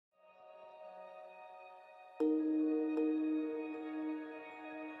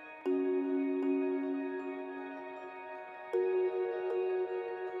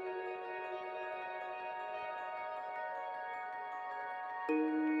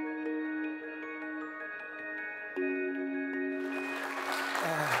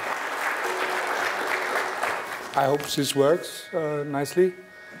I hope this works nicely.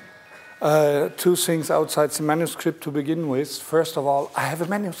 Two things outside the manuscript to begin with. First of all, I have a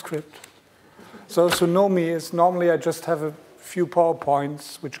manuscript. So to know me is normally I just have a few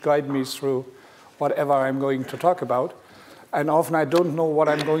PowerPoints which guide me through whatever I'm going to talk about. And often I don't know what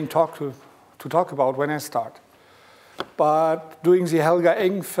I'm going to talk about when I start. But doing the Helga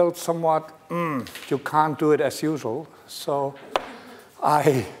Eng felt somewhat, you can't do it as usual. So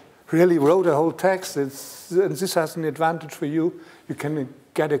I really wrote a whole text. And this has an advantage for you. You can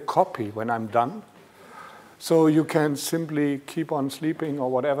get a copy when I'm done. So you can simply keep on sleeping or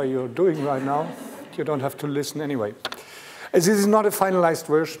whatever you're doing right now. You don't have to listen anyway. This is not a finalized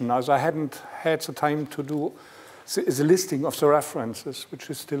version, as I hadn't had the time to do the listing of the references, which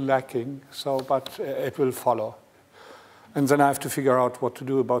is still lacking. But it will follow. And then I have to figure out what to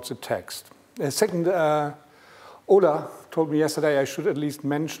do about the text. Second, Ola told me yesterday I should at least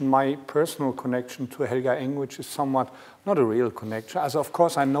mention my personal connection to Helga Eng, which is somewhat not a real connection. As of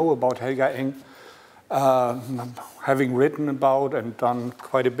course I know about Helga Eng, having written about and done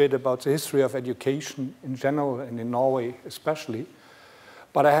quite a bit about the history of education in general and in Norway especially.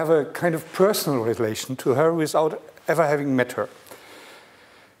 But I have a kind of personal relation to her without ever having met her,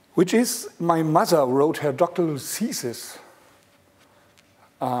 which is my mother wrote her doctoral thesis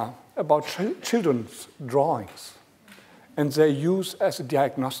about children's drawings and their use as a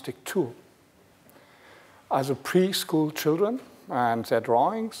diagnostic tool. As a preschool children and their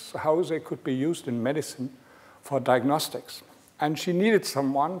drawings, how they could be used in medicine for diagnostics. And she needed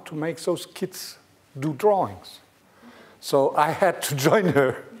someone to make those kids do drawings. So I had to join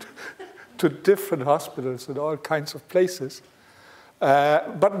her to different hospitals and all kinds of places.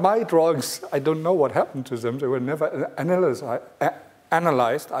 But my drawings, I don't know what happened to them. They were never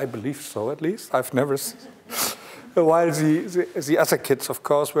analyzed, I believe so at least. I've never seen. While the other kids, of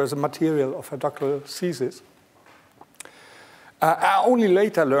course, were the material of her doctoral thesis. I only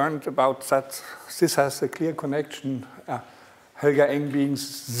later learned about that this has a clear connection, Helga Eng being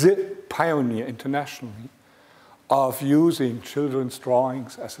the pioneer internationally of using children's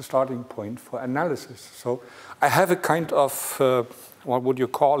drawings as a starting point for analysis. So I have a kind of, what would you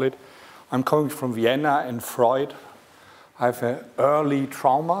call it? I'm coming from Vienna and Freud. I have an early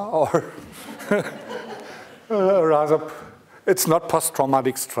trauma, or rather, it's not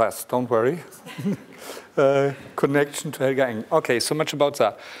post-traumatic stress, don't worry. Connection to Helga Eng. Okay, so much about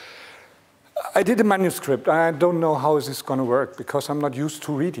that. I did a manuscript. I don't know how this is going to work because I'm not used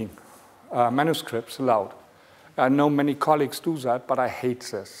to reading manuscripts aloud. I know many colleagues do that, but I hate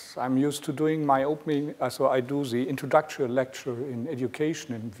this. I'm used to doing my opening, so I do the introductory lecture in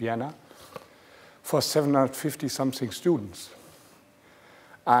education in Vienna for 750-something students.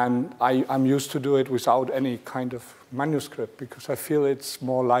 And I'm used to do it without any kind of manuscript because I feel it's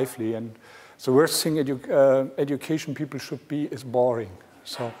more lively. And the worst thing education people should be is boring.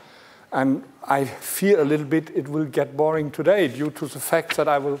 And I fear a little bit it will get boring today due to the fact that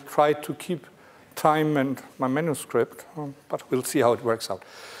I will try to keep time and my manuscript, but we'll see how it works out.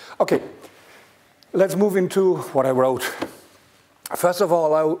 Okay, let's move into what I wrote. First of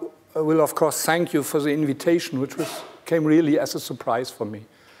all, I will, of course, thank you for the invitation, which came really as a surprise for me,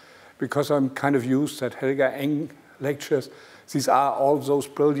 because I'm kind of used that Helga Eng lectures, these are all those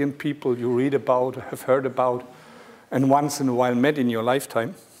brilliant people you read about, have heard about, and once in a while met in your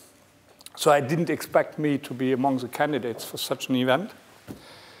lifetime. So I didn't expect me to be among the candidates for such an event.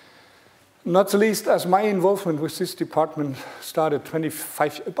 Not the least as my involvement with this department started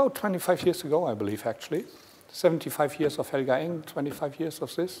about 25 years ago, I believe, actually. 75 years of Helga Eng, 25 years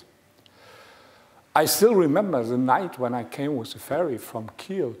of this. I still remember the night when I came with the ferry from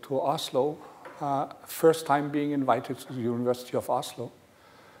Kiel to Oslo, first time being invited to the University of Oslo,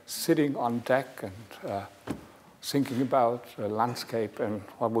 sitting on deck and thinking about the landscape and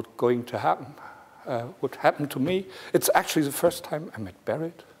what would happen to me. It's actually the first time I met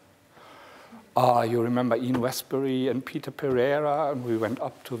Berit. You remember Ian Westbury and Peter Pereira, and we went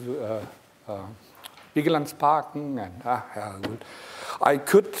up to Vigelandsparken, and I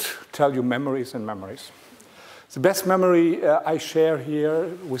could tell you memories and memories. The best memory I share here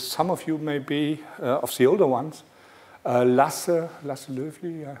with some of you may be of the older ones. Lasse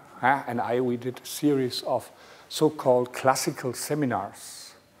Löwli and I, we did a series of so-called classical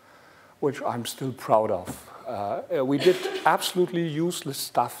seminars, which I'm still proud of. We did absolutely useless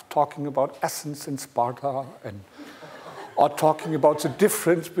stuff, talking about Athens and Sparta, or talking about the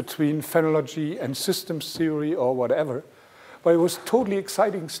difference between phenology and systems theory or whatever. But it was totally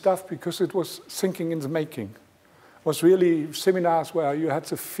exciting stuff because it was thinking in the making. It was really seminars where you had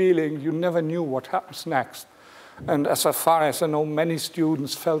the feeling you never knew what happens next. And as far as I know, many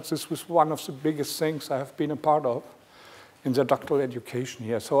students felt this was one of the biggest things I have been a part of in their doctoral education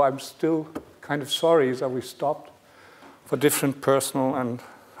here. So I'm still kind of sorry that we stopped for different personal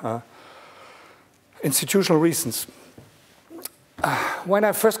and institutional reasons. When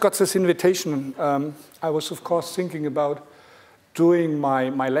I first got this invitation, I was, of course, thinking about doing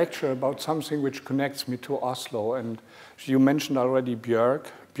my lecture about something which connects me to Oslo. And you mentioned already Björk.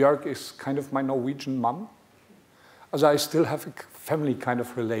 Björk is kind of my Norwegian mom. As I still have a family kind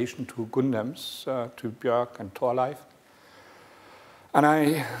of relation to Gundams, to Björk and Thorleif.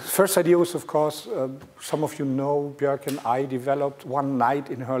 And first idea was, of course, some of you know, Björk and I developed one night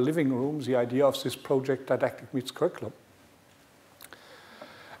in her living room the idea of this project, Didactic Meets Curriculum.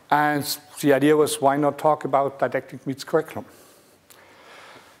 And the idea was, why not talk about didactic meets curriculum?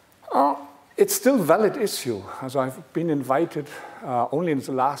 It's still a valid issue, as I've been invited only in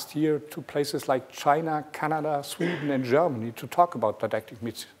the last year to places like China, Canada, Sweden, and Germany to talk about didactic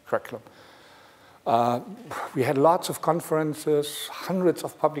meets curriculum. We had lots of conferences, hundreds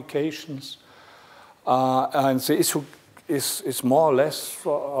of publications, and the issue is more or less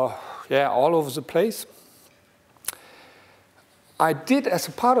all over the place. I did, as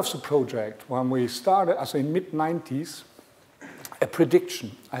a part of the project, when we started, as in mid-90s, a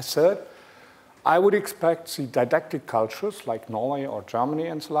prediction. I said, I would expect the didactic cultures, like Norway or Germany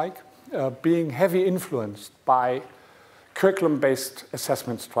and the like, being heavily influenced by curriculum-based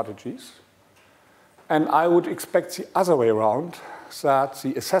assessment strategies. And I would expect the other way around, that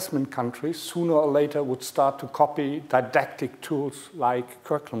the assessment countries, sooner or later, would start to copy didactic tools like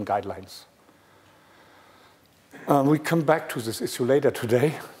curriculum guidelines. We come back to this issue later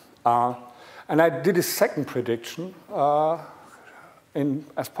today. And I did a second prediction.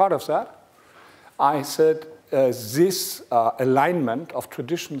 As part of that, I said this alignment of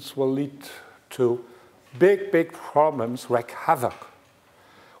traditions will lead to big, big problems, wreak havoc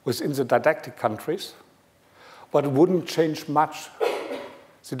within the didactic countries, but it wouldn't change much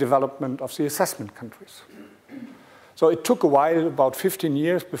the development of the assessment countries. So it took a while, about 15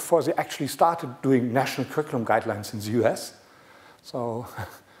 years, before they actually started doing national curriculum guidelines in the US. So,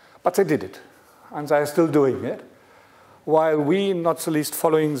 but they did it, and they are still doing it. While we, not the least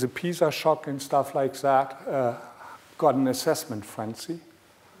following the PISA shock and stuff like that, got an assessment frenzy,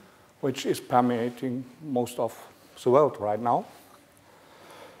 which is permeating most of the world right now.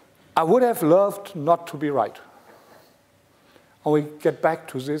 I would have loved not to be right. When we get back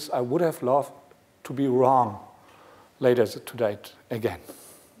to this, I would have loved to be wrong later today again.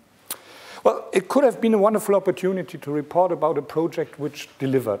 Well, it could have been a wonderful opportunity to report about a project which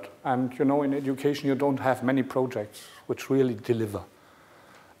delivered. And you know, in education, you don't have many projects which really deliver.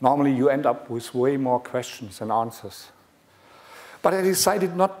 Normally, you end up with way more questions than answers. But I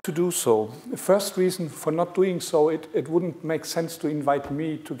decided not to do so. The first reason for not doing so, it wouldn't make sense to invite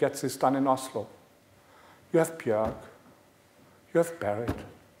me to get this done in Oslo. You have Björk, you have Berit,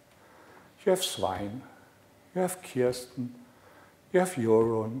 you have Svein, you have Kirsten, you have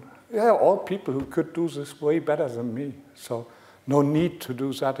Jorunn. They're all people who could do this way better than me. So no need to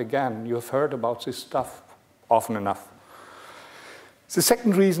do that again. You've heard about this stuff often enough. The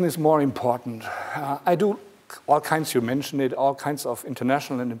second reason is more important. I do all kinds, you mentioned it, all kinds of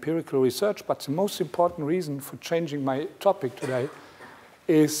international and empirical research, but the most important reason for changing my topic today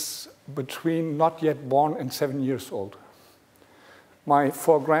is between not yet born and 7 years old. My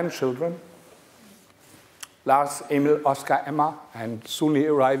 4 grandchildren, Lars, Emil, Oscar, Emma, and soonly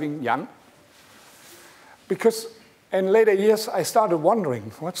arriving Jan. Because in later years, I started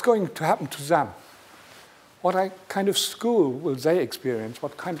wondering what's going to happen to them. What kind of school will they experience?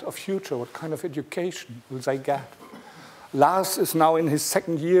 What kind of future, what kind of education will they get? Lars is now in his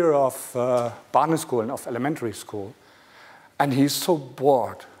 2nd year of barneskolen, of elementary school. And he's so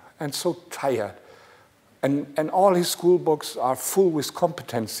bored and so tired. And all his school books are full with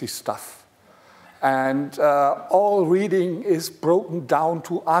competency stuff. And all reading is broken down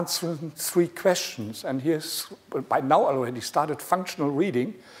to answering 3 questions. And he has, by now already, started functional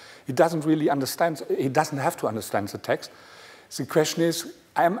reading. He doesn't really understand, he doesn't have to understand the text. The question is,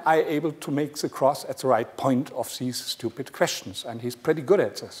 am I able to make the cross at the right point of these stupid questions? And he's pretty good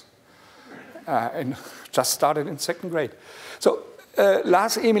at this. And just started in 2nd grade. So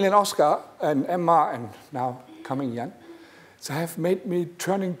Lars, Emil, and Oscar, and Emma, and now coming Jan, they have made me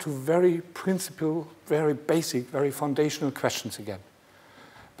turning to very principal, very basic, very foundational questions again.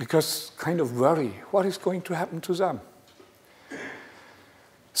 Because kind of worry, what is going to happen to them?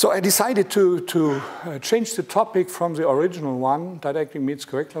 So I decided to change the topic from the original one, Didactic Meets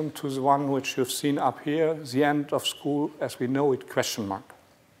Curriculum, to the one which you've seen up here, the end of school as we know it, question mark.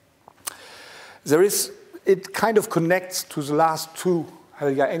 There is it kind of connects to the last two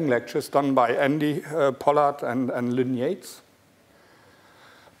Helga Eng lectures done by Andy Pollard and Lynn Yates.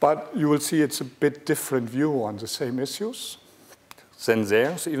 But you will see it's a bit different view on the same issues than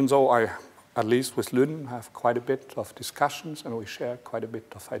theirs, even though I, at least with Lynn, have quite a bit of discussions and we share quite a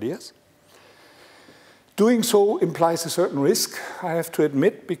bit of ideas. Doing so implies a certain risk, I have to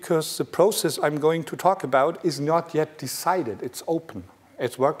admit, because the process I'm going to talk about is not yet decided. It's open.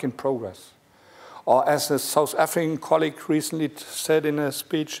 It's work in progress. Or as a South African colleague recently said in a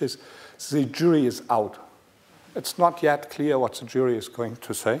speech, is the jury is out. It's not yet clear what the jury is going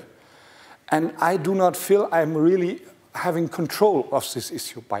to say. And I do not feel I'm really having control of this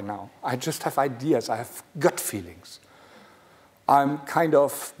issue by now. I just have ideas. I have gut feelings. I'm kind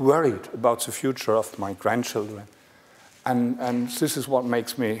of worried about the future of my grandchildren. And this is what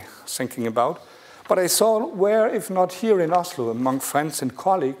makes me thinking about. But I thought, where, if not here in Oslo, among friends and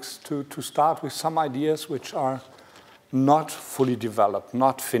colleagues, to start with some ideas which are not fully developed,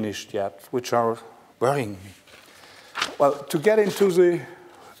 not finished yet, which are worrying me. Well, to get into the,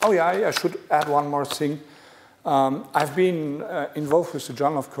 oh yeah, I should add one more thing. I've been involved with the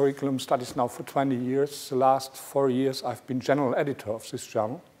Journal of Curriculum Studies now for 20 years. The last 4 years, I've been general editor of this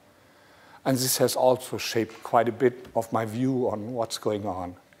journal. And this has also shaped quite a bit of my view on what's going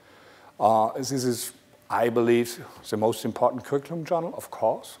on. This is, I believe, the most important curriculum journal, of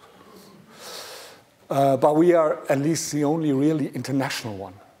course. But we are at least the only really international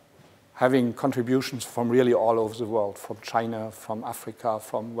one, having contributions from really all over the world, from China, from Africa,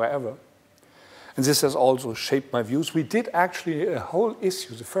 from wherever. And this has also shaped my views. We did actually a whole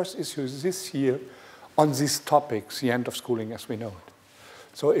issue, the first issue is this year, on these topics, the end of schooling as we know it.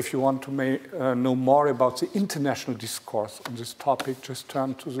 So if you want to know more about the international discourse on this topic, just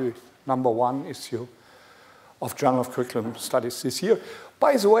turn to the #1 issue of Journal of Curriculum Studies this year.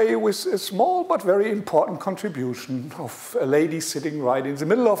 By the way, with a small but very important contribution of a lady sitting right in the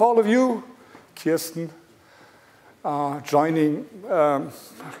middle of all of you, Kirsten, joining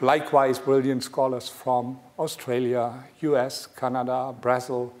likewise brilliant scholars from Australia, US, Canada,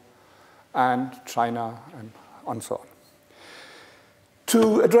 Brazil, and China, and so on.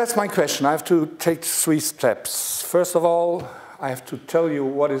 To address my question, I have to take 3 steps. First of all, I have to tell you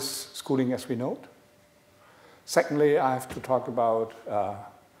what is schooling as we know it. Secondly, I have to talk about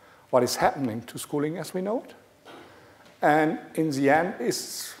what is happening to schooling as we know it. And in the end,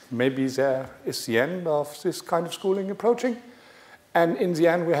 maybe there is the end of this kind of schooling approaching. And in the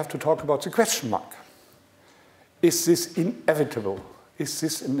end, we have to talk about the question mark. Is this inevitable? Is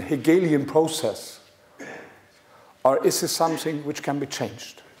this a Hegelian process? Or is this something which can be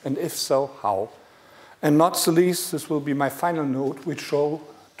changed? And if so, how? And not the least, this will be my final note, which role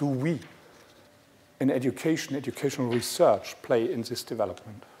do we in education, educational research, play in this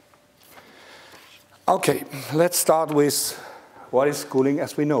development? Okay, let's start with what is schooling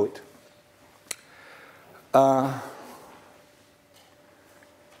as we know it.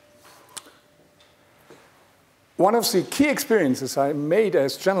 One of the key experiences I made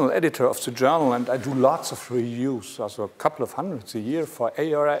as general editor of the journal, and I do lots of reviews, also a couple of hundreds a year for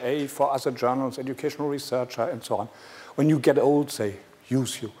ARA, for other journals, educational researcher, and so on. When you get old, they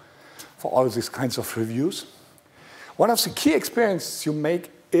use you for all these kinds of reviews. One of the key experiences you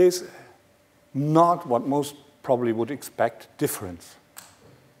make is not what most probably would expect, difference.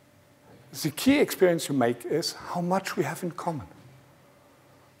 The key experience you make is how much we have in common.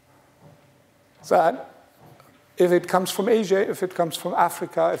 That if it comes from Asia, if it comes from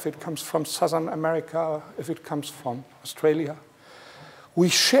Africa, if it comes from Southern America, if it comes from Australia, we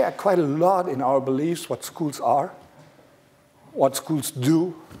share quite a lot in our beliefs what schools are, what schools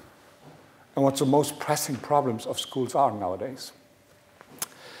do, and what the most pressing problems of schools are nowadays.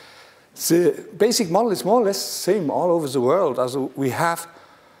 The basic model is more or less the same all over the world. Also, we have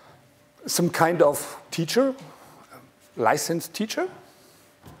some kind of teacher, licensed teacher,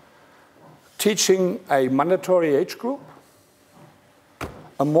 teaching a mandatory age group,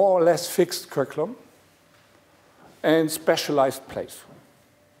 a more or less fixed curriculum, and specialized place.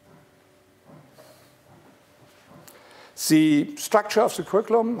 The structure of the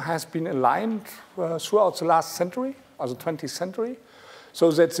curriculum has been aligned throughout the last century, or the 20th century,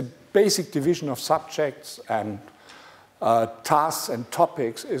 so that the basic division of subjects and tasks and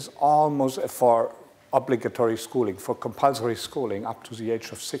topics is almost for obligatory schooling, for compulsory schooling up to the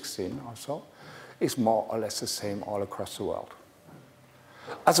age of 16 or so, is more or less the same all across the world.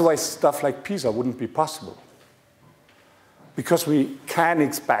 Otherwise, stuff like PISA wouldn't be possible. Because we can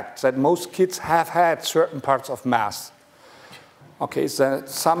expect that most kids have had certain parts of math. Okay, so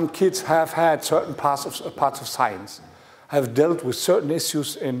some kids have had certain parts of science, have dealt with certain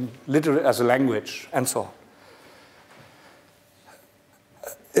issues in literature as a language, and so on.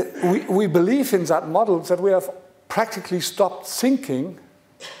 We believe in that model that we have practically stopped thinking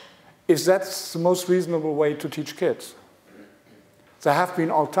if that's the most reasonable way to teach kids. There have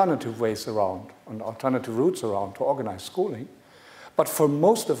been alternative ways around and alternative routes around to organize schooling. But for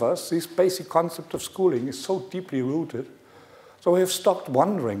most of us, this basic concept of schooling is so deeply rooted, so we have stopped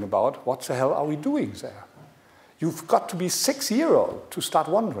wondering about what the hell are we doing there. You've got to be 6-year-old to start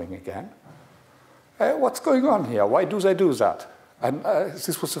wondering again. What's going on here? Why do they do that? And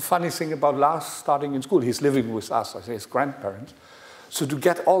this was the funny thing about Lars starting in school. He's living with us, I say his grandparents. So to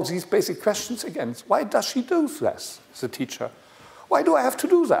get all these basic questions again, why does she do this, the teacher? Why do I have to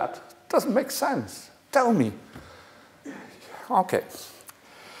do that? It doesn't make sense. Tell me. Okay.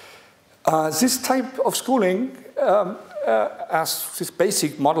 This type of schooling, as this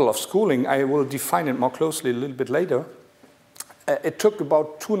basic model of schooling, I will define it more closely a little bit later. It took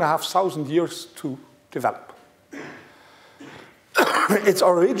about 2,500 years to develop. Its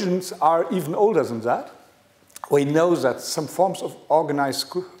origins are even older than that. We know that some forms of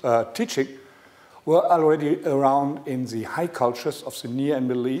organized teaching were already around in the high cultures of the Near and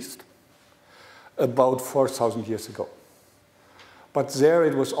Middle East about 4,000 years ago. But there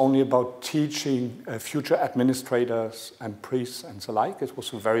it was only about teaching future administrators and priests and the like. It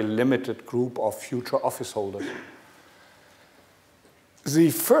was a very limited group of future office holders.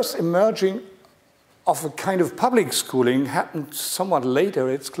 The first emerging of a kind of public schooling happened somewhat later.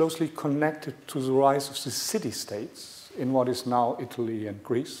 It's closely connected to the rise of the city-states in what is now Italy and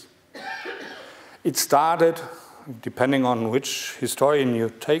Greece. It started, depending on which historian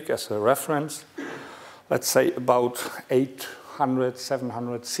you take as a reference, let's say about 800,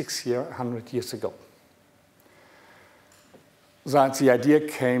 700, 600 years ago. That the idea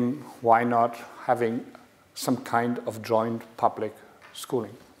came, why not having some kind of joint public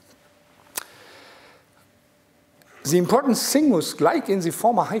schooling? The important thing was, like in the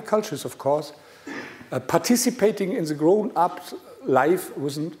former high cultures, of course, participating in the grown-up life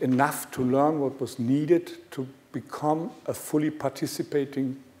wasn't enough to learn what was needed to become a fully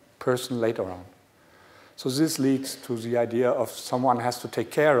participating person later on. So this leads to the idea of someone has to take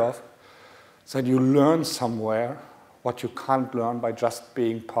care of, that you learn somewhere what you can't learn by just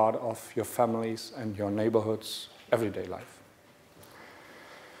being part of your families and your neighborhood's everyday life.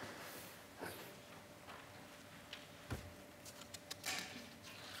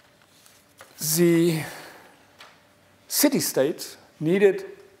 The city-states needed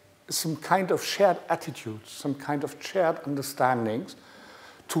some kind of shared attitudes, some kind of shared understandings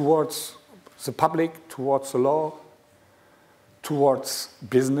towards the public, towards the law, towards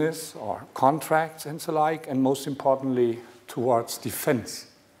business or contracts and the like, and most importantly, towards defense.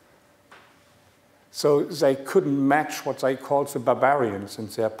 So they couldn't match what they called the barbarians in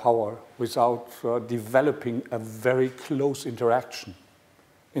their power without developing a very close interaction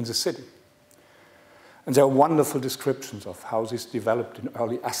in the city. And there are wonderful descriptions of how this developed in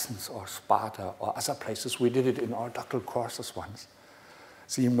early Athens or Sparta or other places. We did it in our doctoral courses once.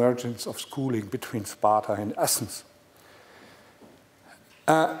 The emergence of schooling between Sparta and Athens.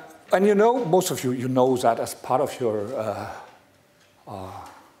 And you know, most of you, you know that as part of your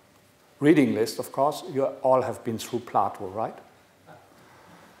reading list, of course, you all have been through Plato, right?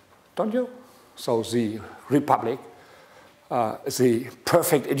 Don't you? So the Republic, the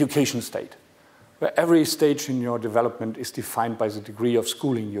perfect education state, where every stage in your development is defined by the degree of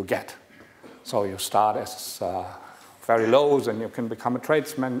schooling you get. So you start as very low, then you can become a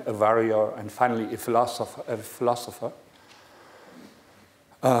tradesman, a warrior, and finally a philosopher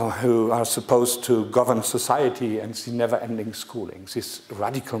who are supposed to govern society and the never-ending schooling, this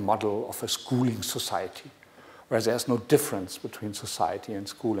radical model of a schooling society, where there's no difference between society and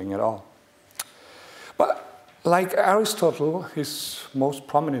schooling at all. But like Aristotle, his most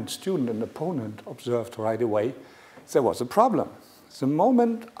prominent student and opponent observed right away, there was a problem. The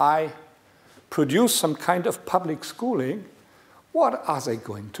moment I produce some kind of public schooling, what are they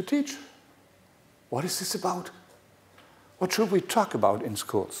going to teach? What is this about? What should we talk about in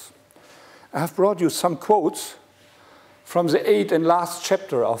schools? I have brought you some quotes from the 8th and last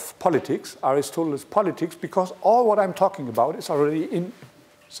chapter of Politics, Aristotle's Politics, because all what I'm talking about is already in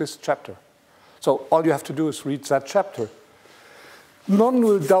this chapter. So all you have to do is read that chapter. None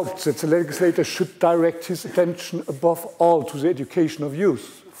will doubt that the legislator should direct his attention above all to the education of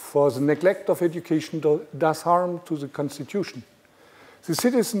youth, for the neglect of education does harm to the constitution. The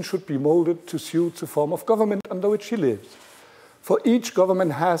citizen should be molded to suit the form of government under which he lives. For each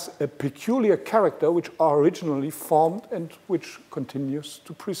government has a peculiar character which originally formed and which continues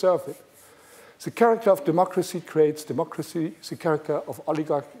to preserve it. The character of democracy creates democracy. The character of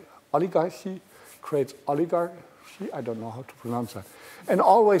oligarchy creates oligarchy. I don't know how to pronounce that. And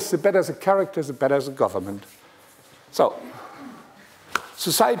always, the better the character, the better the government. So,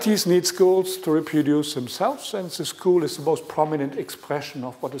 societies need schools to reproduce themselves, and the school is the most prominent expression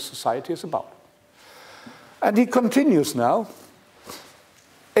of what a society is about. And he continues now.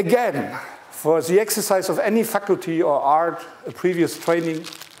 Again, for the exercise of any faculty or art, a previous training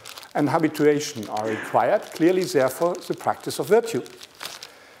and habituation are required. Clearly, therefore, the practice of virtue.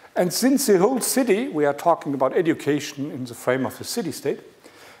 And since the whole city, we are talking about education in the frame of the city-state,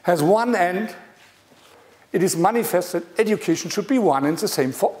 has one end, it is manifest that education should be one and the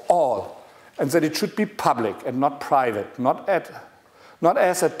same for all, and that it should be public and not private, not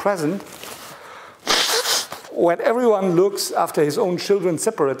as at present, when everyone looks after his own children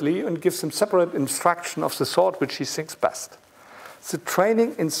separately and gives them separate instruction of the sort which he thinks best. The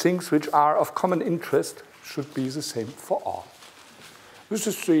training in things which are of common interest should be the same for all. This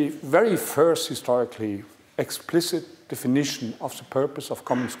is the very first historically explicit definition of the purpose of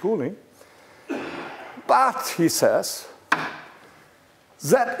common schooling. But, he says,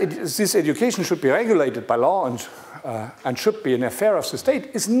 that this education should be regulated by law and should be an affair of the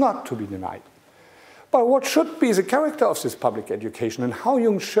state is not to be denied. But what should be the character of this public education and how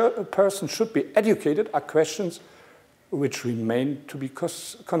young persons should be educated are questions which remain to be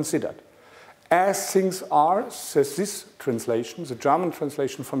considered. As things are, says this translation, the German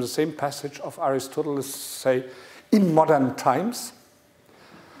translation from the same passage of Aristotle, say, in modern times,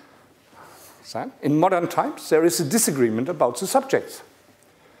 there is a disagreement about the subjects.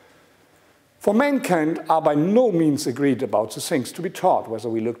 For mankind are by no means agreed about the things to be taught, whether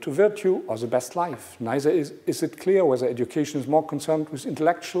we look to virtue or the best life. Neither is it clear whether education is more concerned with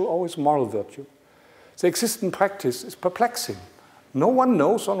intellectual or with moral virtue. The existing practice is perplexing. No one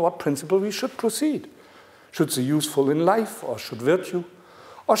knows on what principle we should proceed. Should the useful in life, or should virtue,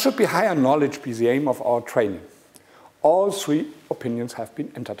 or should be higher knowledge be the aim of our training? All three opinions have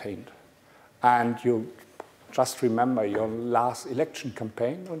been entertained. And you just remember your last election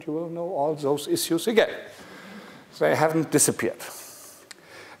campaign, and you will know all those issues again. They haven't disappeared.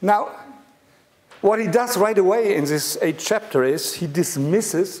 Now, what he does right away in this 8th chapter is he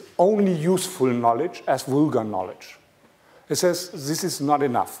dismisses only useful knowledge as vulgar knowledge. He says this is not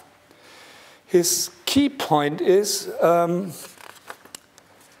enough. His key point is,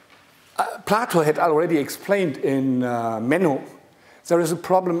 Plato had already explained in Meno, there is a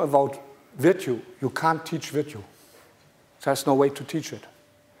problem about virtue. You can't teach virtue. There's no way to teach it.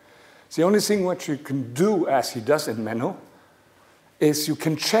 The only thing what you can do, as he does in Meno, is you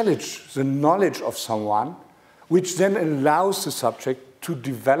can challenge the knowledge of someone, which then allows the subject to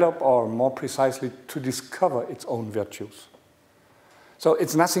develop, or more precisely, to discover its own virtues. So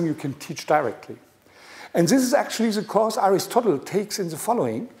it's nothing you can teach directly. And this is actually the course Aristotle takes in the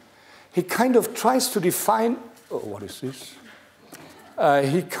following. He kind of tries to define, what is this?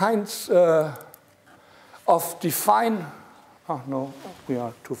 He kinds of define, oh no, we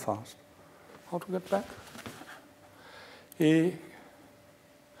are too fast. How to get back? He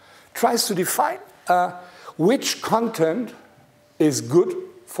tries to define which content is good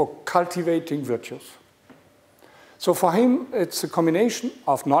for cultivating virtues. So for him, it's a combination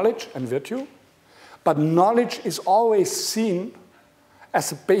of knowledge and virtue, but knowledge is always seen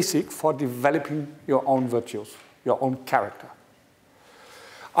as a basic for developing your own virtues, your own character.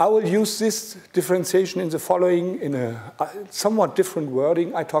 I will use this differentiation in the following in a somewhat different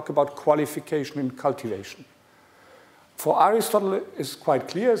wording. I talk about qualification and cultivation. For Aristotle, it's quite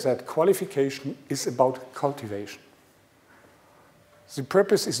clear that qualification is about cultivation. The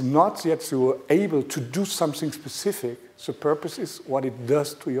purpose is not that you are able to do something specific. The purpose is what it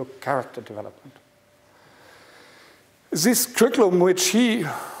does to your character development. This curriculum, which he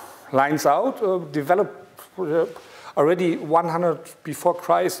lines out, developed already 100 before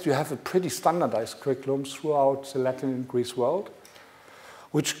Christ. You have a pretty standardized curriculum throughout the Latin and Greek world,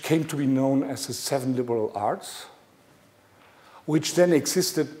 which came to be known as the 7 liberal arts, which then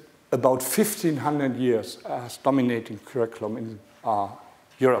existed about 1,500 years as dominating curriculum in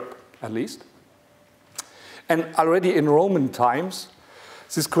Europe, at least. And already in Roman times,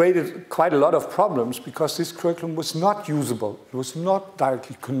 this created quite a lot of problems because this curriculum was not usable. It was not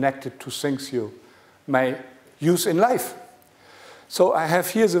directly connected to things you may use in life. So I have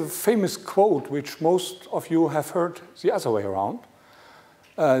here the famous quote, which most of you have heard the other way around.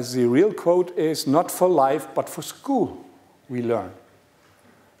 The real quote is, "Not for life, but for school we learn."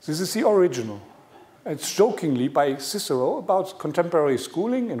 This is the original. It's jokingly by Cicero about contemporary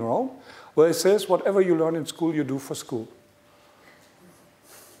schooling in Rome, where he says, whatever you learn in school, you do for school.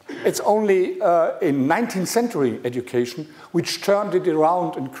 It's only in 19th century education which turned it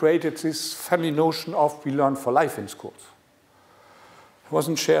around and created this family notion of we learn for life in schools. It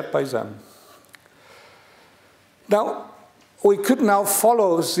wasn't shared by them. Now, we could now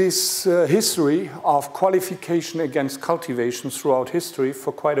follow this history of qualification against cultivation throughout history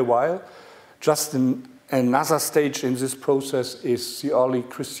for quite a while. Just another stage in this process is the early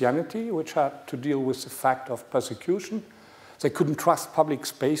Christianity, which had to deal with the fact of persecution. They couldn't trust public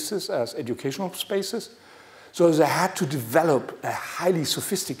spaces as educational spaces, so they had to develop a highly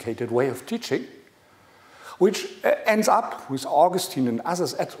sophisticated way of teaching, which ends up with Augustine and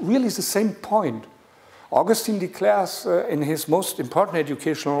others at really the same point. Augustine declares in his most important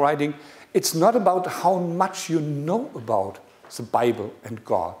educational writing, it's not about how much you know about the Bible and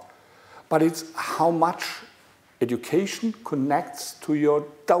God, but it's how much education connects to your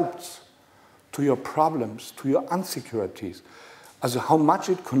doubts, to your problems, to your insecurities. Also how much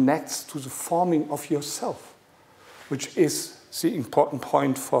it connects to the forming of yourself, which is the important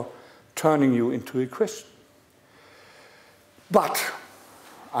point for turning you into a Christian. But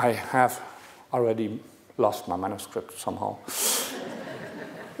I have already lost my manuscript somehow.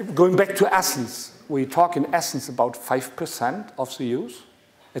 Going back to Athens, we talk in Athens about 5% of the youth.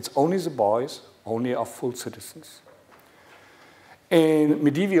 It's only the boys, only are full citizens. In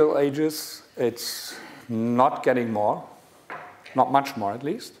medieval ages, it's not getting more, not much more at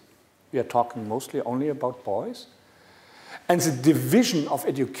least. We are talking mostly only about boys. And the division of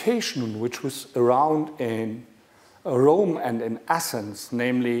education, which was around in Rome and in Athens,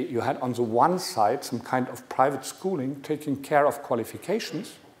 namely you had on the one side some kind of private schooling taking care of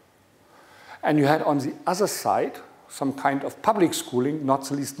qualifications, and you had on the other side some kind of public schooling, not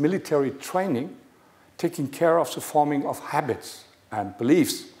the least military training, taking care of the forming of habits and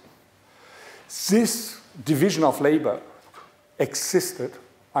beliefs. This division of labor existed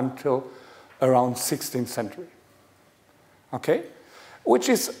until around 16th century. Okay? Which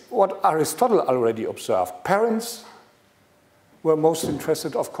is what Aristotle already observed. Parents were most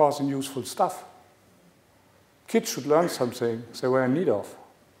interested, of course, in useful stuff. Kids should learn something they were in need of.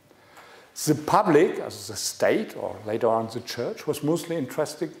 The public, as the state, or later on the church, was mostly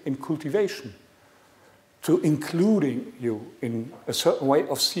interested in cultivation, to including you in a certain way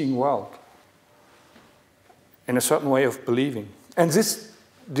of seeing world, in a certain way of believing. And this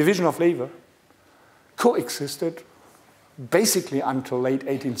division of labor coexisted basically until late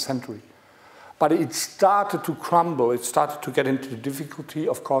 18th century. But it started to crumble, it started to get into difficulty,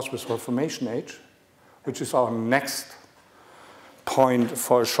 of course, with Reformation age, which is our next point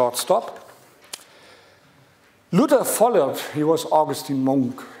for a short stop. Luther followed, he was Augustine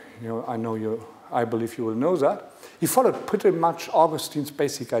monk, I believe you will know that. He followed pretty much Augustine's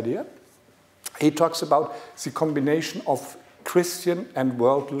basic idea. He talks about the combination of Christian and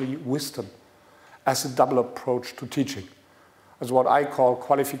worldly wisdom as a double approach to teaching. As what I call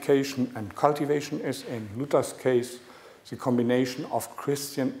qualification and cultivation is, in Luther's case, the combination of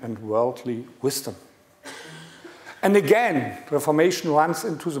Christian and worldly wisdom. And again, Reformation runs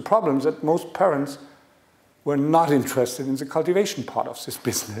into the problem that most parents were not interested in the cultivation part of this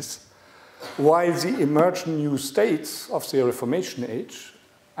business, while the emergent new states of the Reformation age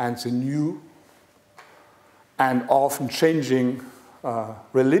and the new and often changing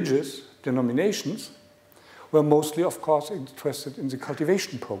religious denominations were mostly, of course, interested in the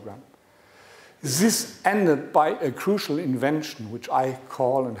cultivation program. This ended by a crucial invention, which I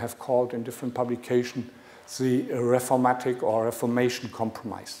call and have called in different publications the Reformatic or Reformation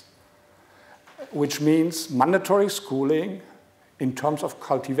compromise, which means mandatory schooling in terms of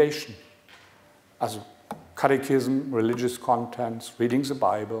cultivation, as catechism, religious contents, reading the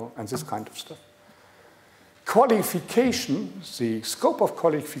Bible, and this kind of stuff. Qualification, the scope of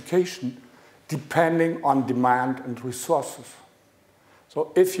qualification, depending on demand and resources.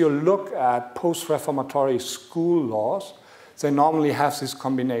 So if you look at post-reformatory school laws, they normally have this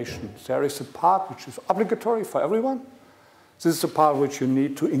combination. There is a part which is obligatory for everyone. This is the part which you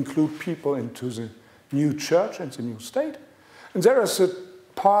need to include people into the new church and the new state. And there is a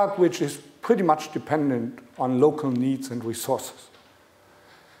part which is pretty much dependent on local needs and resources.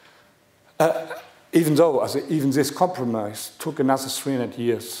 Even though, even this compromise took another 300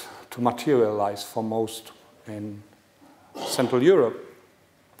 years to materialize for most in Central Europe.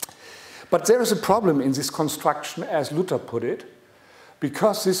 But there is a problem in this construction, as Luther put it,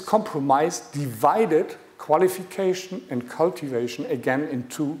 because this compromise divided qualification and cultivation again in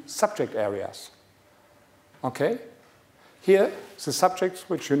two subject areas. Okay? Here, the subjects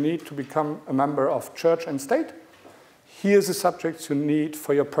which you need to become a member of church and state. Here are the subjects you need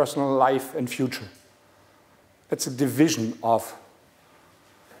for your personal life and future. It's a division of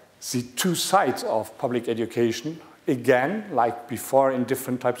the two sides of public education, again, like before in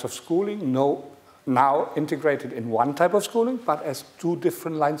different types of schooling, now integrated in one type of schooling, but as two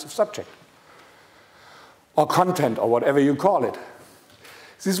different lines of subject, or content, or whatever you call it.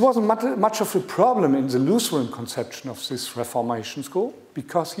 This wasn't much of a problem in the Lutheran conception of this Reformation school,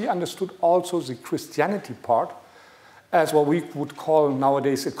 because he understood also the Christianity part as what we would call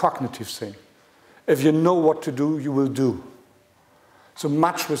nowadays a cognitive thing. If you know what to do, you will do. So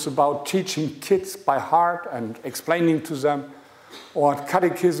much was about teaching kids by heart and explaining to them what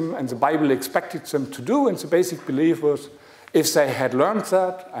catechism and the Bible expected them to do, and the basic belief was if they had learned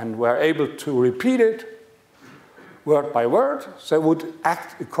that and were able to repeat it word by word, they would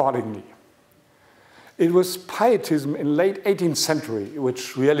act accordingly. It was Pietism in late 18th century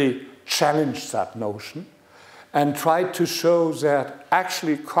which really challenged that notion and tried to show that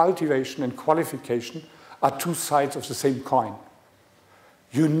actually cultivation and qualification are two sides of the same coin.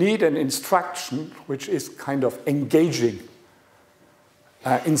 You need an instruction which is kind of engaging,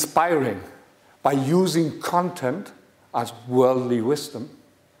 inspiring, by using content as worldly wisdom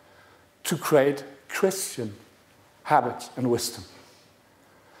to create Christian habits and wisdom.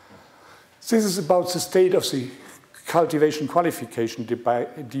 This is about the state of the cultivation-qualification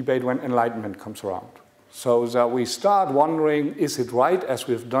debate when enlightenment comes around. So that we start wondering, is it right, as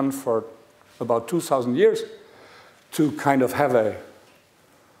we've done for about 2,000 years, to kind of have a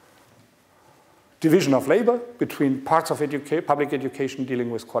division of labor between parts of public education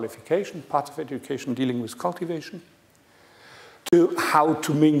dealing with qualification, parts of education dealing with cultivation, to how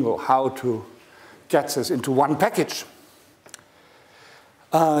to mingle, how to get this into one package.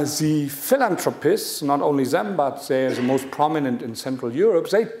 The philanthropists, not only them, but they're the most prominent in Central Europe,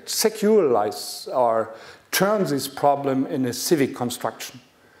 they secularize or turn this problem in a civic construction.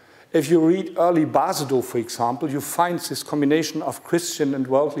 If you read early Basedow, for example, you find this combination of Christian and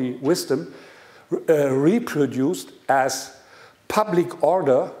worldly wisdom reproduced as public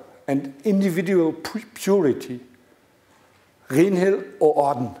order and individual purity. Renhill or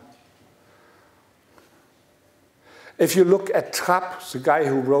Orden. If you look at Trapp, the guy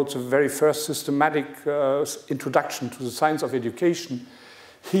who wrote the very first systematic introduction to the science of education,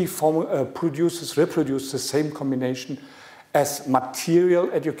 he reproduces the same combination as material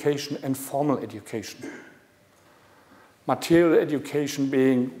education and formal education. Material education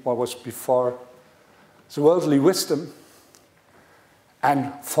being what was before the worldly wisdom,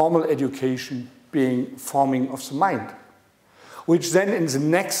 and formal education being forming of the mind, which then in the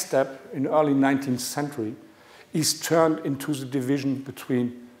next step, in early 19th century, is turned into the division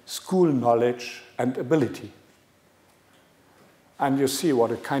between school knowledge and ability. And you see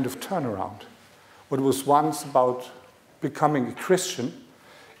what a kind of turnaround. What was once about becoming a Christian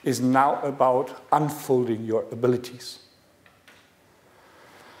is now about unfolding your abilities.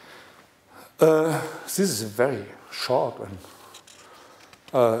 This is a very short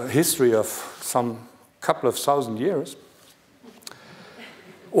history of some couple of thousand years.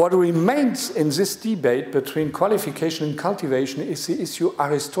 What remains in this debate between qualification and cultivation is the issue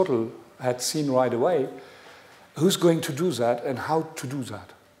Aristotle had seen right away. Who's going to do that and how to do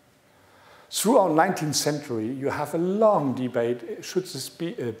that? Throughout 19th century, you have a long debate. Should this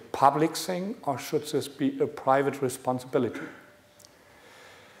be a public thing or should this be a private responsibility?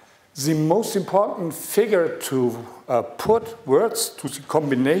 The most important figure to put words to the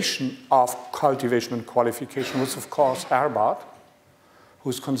combination of cultivation and qualification was, of course, Herbart,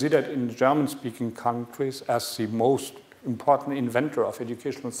 who's considered in German-speaking countries as the most important inventor of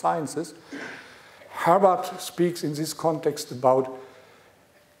educational sciences. Herbart speaks in this context about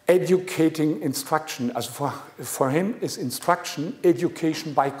educating instruction. As for him, is instruction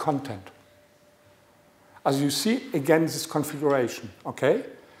education by content. As you see, again, this configuration, okay?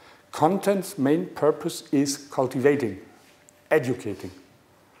 Content's main purpose is cultivating, educating.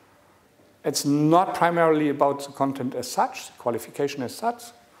 It's not primarily about the content as such, the qualification as such,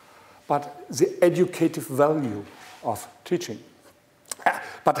 but the educative value of teaching.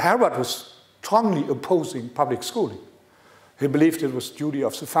 But Herbart was strongly opposing public schooling. He believed it was duty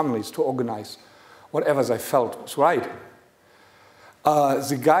of the families to organize whatever they felt was right.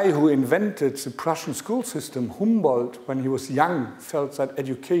 The guy who invented the Prussian school system, Humboldt, when he was young, felt that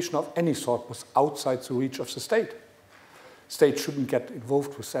education of any sort was outside the reach of the state. State shouldn't get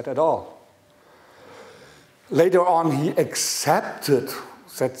involved with that at all. Later on, he accepted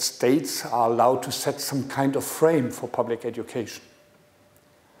that states are allowed to set some kind of frame for public education.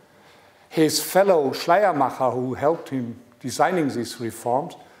 His fellow Schleiermacher, who helped him designing these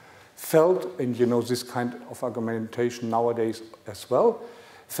reforms, felt, and you know this kind of argumentation nowadays as well,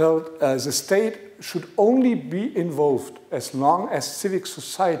 felt the state should only be involved as long as civic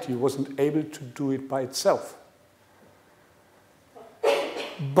society wasn't able to do it by itself.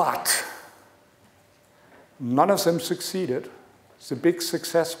 But none of them succeeded. The big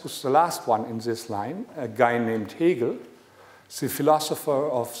success was the last one in this line, a guy named Hegel, the philosopher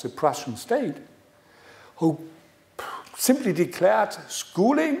of the Prussian state, who simply declared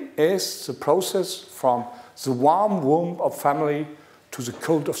schooling is the process from the warm womb of family to the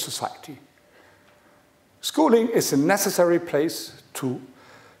cold of society. Schooling is a necessary place to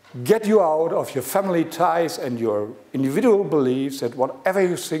get you out of your family ties and your individual beliefs that whatever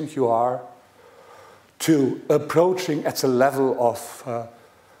you think you are, to approaching at the level of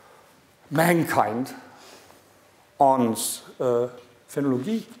mankind on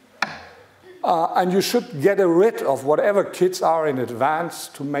phenomenology. And you should get rid of whatever kids are in advance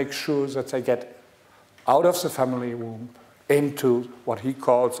to make sure that they get out of the family womb into what he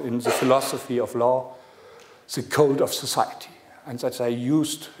calls in the philosophy of law, the code of society. And that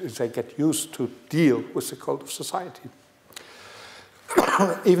they get used to deal with the code of society.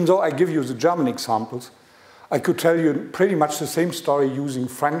 Even though I give you the German examples, I could tell you pretty much the same story using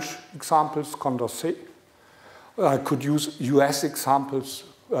French examples, Condorcet. I could use US examples,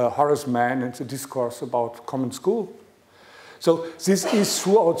 Horace Mann and the discourse about common school. So this is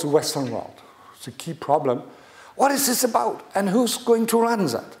throughout the Western world. The key problem, what is this about and who's going to run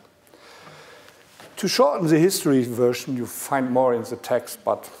that? To shorten the history version, you find more in the text,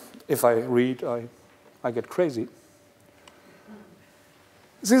 but if I read, I get crazy.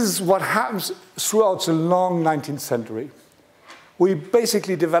 This is what happens throughout the long 19th century. We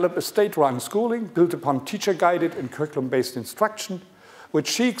basically develop a state-run schooling built upon teacher-guided and curriculum-based instruction,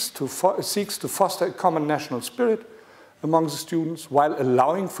 which seeks to foster a common national spirit among the students while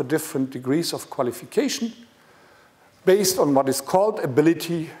allowing for different degrees of qualification based on what is called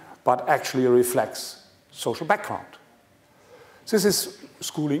ability, but actually reflects social background. This is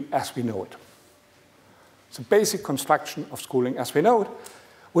schooling as we know it. It's a basic construction of schooling as we know it,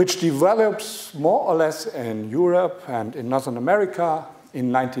 which develops more or less in Europe and in Northern America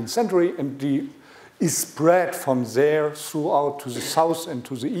in 19th century and is spread from there throughout to the south and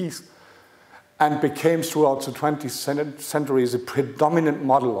to the east and became throughout the 20th century the predominant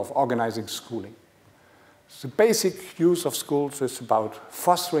model of organizing schooling. The basic use of schools is about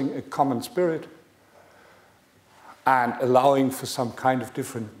fostering a common spirit and allowing for some kind of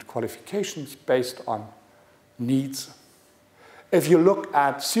different qualifications based on needs. If you look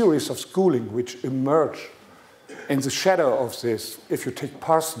at theories of schooling which emerge in the shadow of this, if you take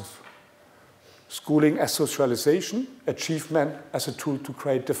Parsons, schooling as socialization, achievement as a tool to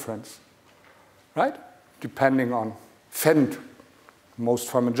create difference, right? Depending on Fendt, most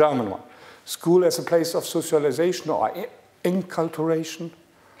from a German one. School as a place of socialization or inculturation,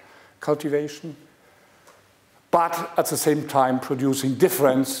 cultivation, but at the same time producing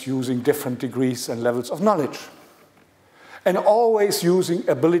difference using different degrees and levels of knowledge. And always using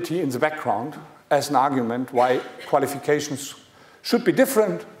ability in the background as an argument why qualifications should be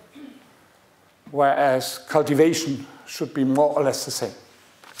different, whereas cultivation should be more or less the same,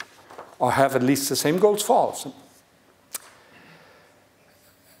 or have at least the same goals for all of them.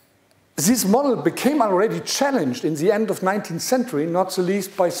 This model became already challenged in the end of 19th century, not the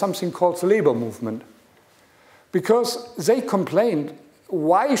least by something called the labor movement, because they complained,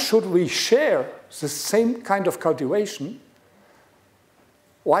 why should we share the same kind of cultivation?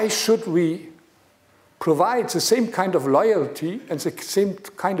 Why should we provide the same kind of loyalty and the same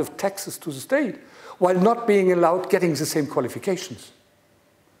kind of taxes to the state while not being allowed getting the same qualifications?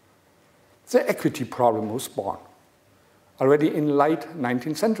 The equity problem was born already in late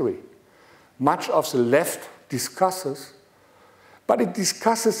 19th century. Much of the left discusses, but it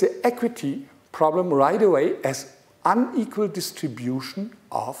discusses the equity problem right away as unequal distribution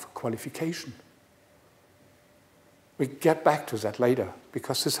of qualification. We get back to that later,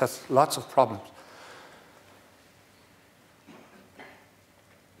 because this has lots of problems.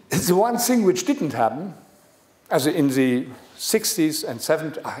 The one thing which didn't happen, as in the 60s and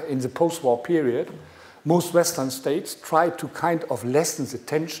 70s, in the post-war period, most Western states tried to kind of lessen the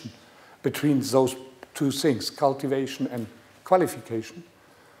tension between those two things, cultivation and qualification,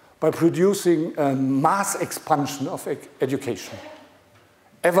 by producing a mass expansion of education.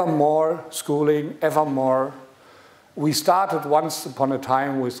 Ever more schooling, ever more. We started once upon a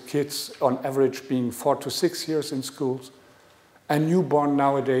time with kids on average being 4 to 6 years in schools. A newborn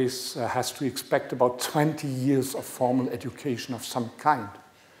nowadays has to expect about 20 years of formal education of some kind.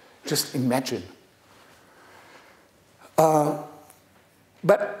 Just imagine.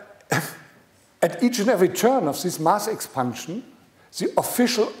 But at each and every turn of this mass expansion, The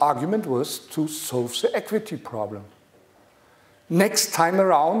official argument was to solve the equity problem. Next time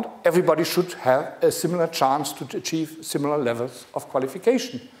around, everybody should have a similar chance to achieve similar levels of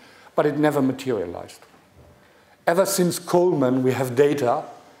qualification. But it never materialized. Ever since Coleman, we have data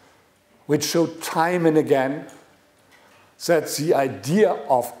which show time and again that the idea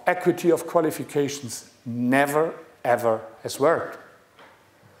of equity of qualifications never, ever has worked.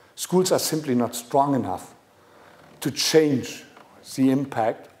 Schools are simply not strong enough to change the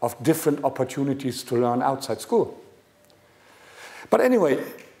impact of different opportunities to learn outside school. But anyway,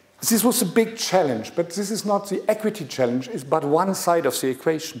 this was a big challenge, but this is not the equity challenge, it's but one side of the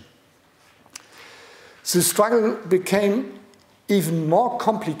equation. The struggle became even more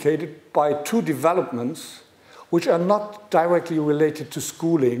complicated by two developments which are not directly related to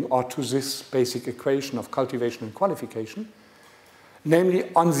schooling or to this basic equation of cultivation and qualification. Namely,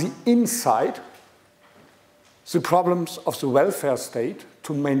 on the inside, the problems of the welfare state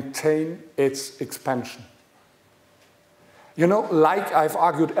to maintain its expansion. You know, like I've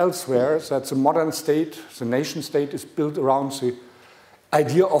argued elsewhere, that the modern state, the nation state, is built around the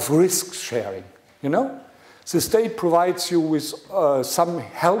idea of risk sharing. You know, the state provides you with some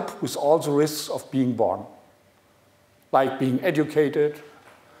help with all the risks of being born, like being educated,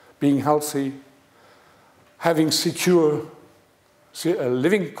 being healthy, having secure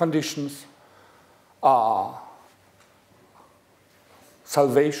living conditions,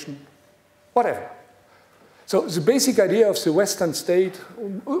 salvation, whatever. So the basic idea of the Western state,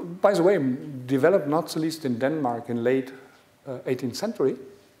 by the way, developed not the least in Denmark in late 18th century,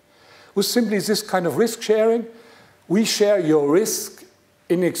 was simply this kind of risk sharing. We share your risk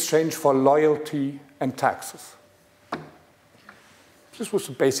in exchange for loyalty and taxes. This was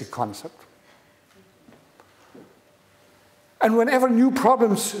the basic concept. And whenever new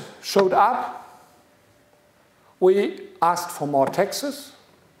problems showed up, we asked for more taxes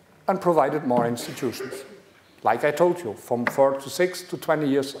and provided more institutions. Like I told you, from 4 to 6 to 20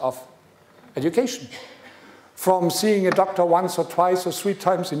 years of education. From seeing a doctor once or twice or 3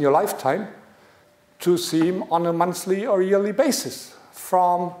 times in your lifetime to see him on a monthly or yearly basis.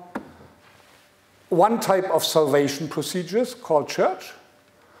 From one type of salvation procedures called church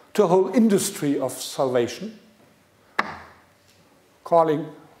to a whole industry of salvation, calling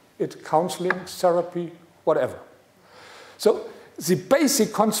it counseling, therapy, whatever. So the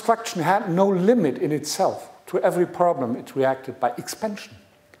basic construction had no limit in itself. To every problem, it reacted by expansion.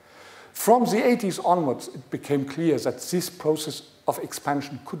 From the 80s onwards, it became clear that this process of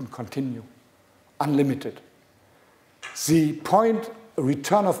expansion couldn't continue unlimited. The point,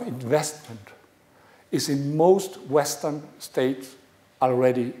 return of investment, is in most Western states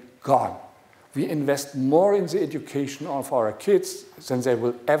already gone. We invest more in the education of our kids than they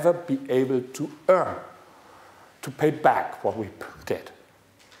will ever be able to earn, to pay back what we did.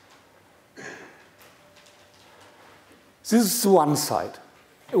 This is one side.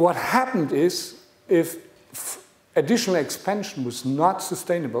 What happened is, if additional expansion was not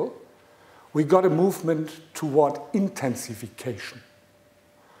sustainable, we got a movement toward intensification,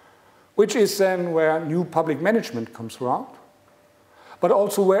 which is then where new public management comes around, but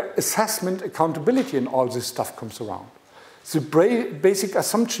also where assessment, accountability, and all this stuff comes around. The basic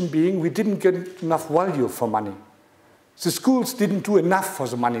assumption being we didn't get enough value for money. The schools didn't do enough for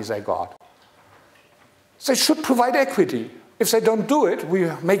the money they got. They should provide equity. If they don't do it, we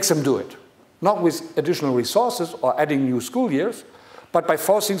make them do it. Not with additional resources or adding new school years, but by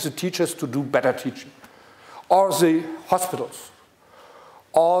forcing the teachers to do better teaching. Or the hospitals,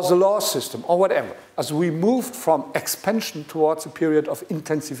 or the law system, or whatever. As we moved from expansion towards a period of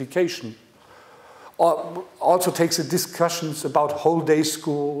intensification, or also takes the discussions about whole day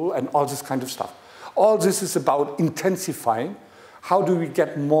school and all this kind of stuff. All this is about intensifying. How do we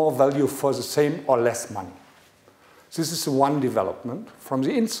get more value for the same or less money? This is one development from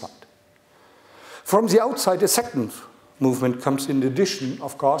the inside. From the outside, a second movement comes in addition,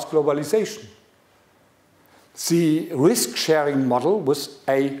 of course, globalization. The risk-sharing model was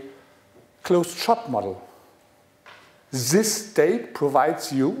a closed shop model. This state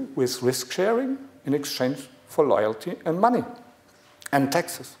provides you with risk-sharing in exchange for loyalty and money and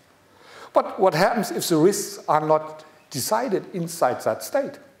taxes. But what happens if the risks are not decided inside that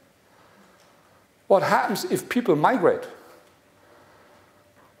state? What happens if people migrate?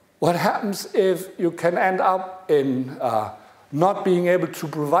 What happens if you can end up in not being able to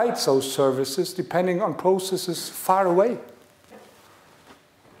provide those services depending on processes far away?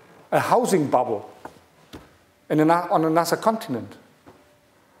 A housing bubble on another continent.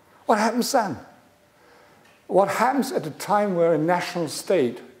 What happens then? What happens at a time where a national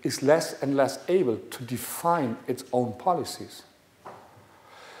state is less and less able to define its own policies?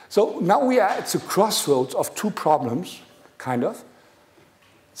 So now we are at the crossroads of two problems, kind of.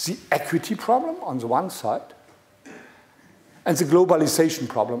 The equity problem on the one side, and the globalization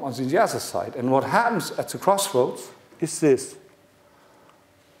problem on the other side. And what happens at the crossroads is this: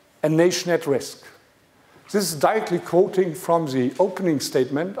 a nation at risk. This is directly quoting from the opening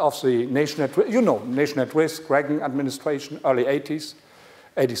statement of the Nation at Risk. You know, Nation at Risk, Reagan administration, early 80s,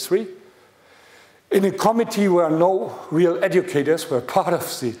 83. In a committee where no real educators were part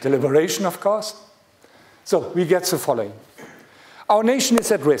of the deliberation, of course. So we get the following. Our nation is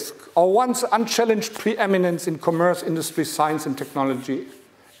at risk. Our once unchallenged preeminence in commerce, industry, science, and technology,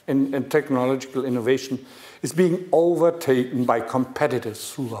 and technological innovation is being overtaken by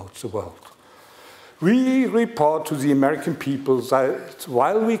competitors throughout the world. We report to the American people that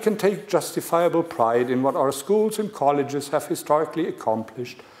while we can take justifiable pride in what our schools and colleges have historically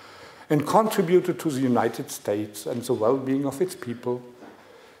accomplished and contributed to the United States and the well-being of its people,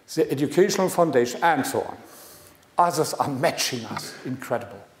 the educational foundation, and so on, others are matching us.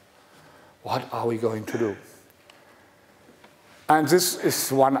 Incredible. What are we going to do? And this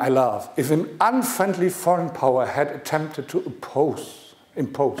is one I love. If an unfriendly foreign power had attempted to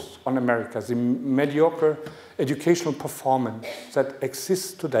impose on America the mediocre educational performance that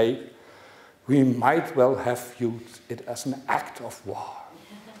exists today, we might well have used it as an act of war.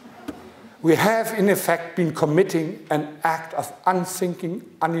 We have, in effect, been committing an act of unthinking,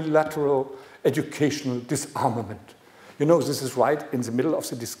 unilateral educational disarmament. You know, this is right in the middle of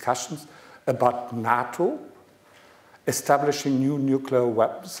the discussions about NATO establishing new nuclear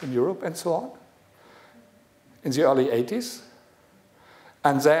weapons in Europe and so on, in the early 80s.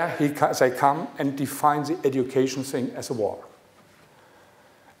 And there they come and define the education thing as a war,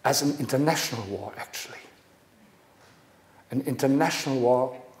 as an international war, actually. An international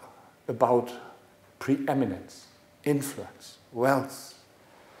war about preeminence, influence, wealth.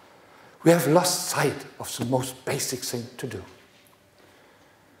 We have lost sight of the most basic thing to do.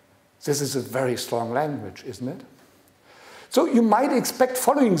 This is a very strong language, isn't it? So you might expect,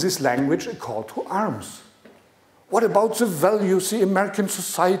 following this language, a call to arms. What about the values the American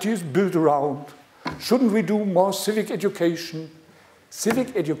society is built around? Shouldn't we do more civic education?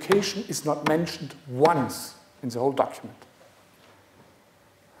 Civic education is not mentioned once in the whole document.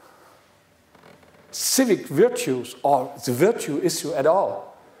 Civic virtues, or the virtue issue at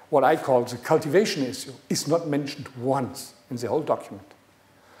all, what I call the cultivation issue, is not mentioned once in the whole document.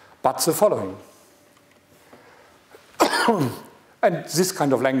 But the following. And this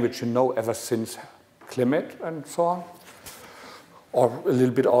kind of language you know ever since Clement and so on, or a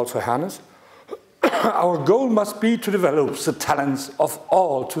little bit also Hannes. Our goal must be to develop the talents of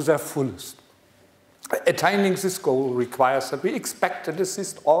all to their fullest. Attaining this goal requires that we expect and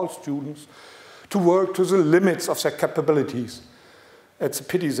assist all students to work to the limits of their capabilities. It's a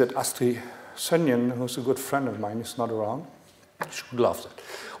pity that Astrid Sönjen, who's a good friend of mine, is not around. She would love that.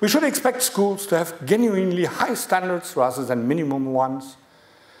 We should expect schools to have genuinely high standards rather than minimum ones,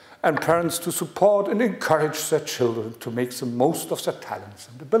 and parents to support and encourage their children to make the most of their talents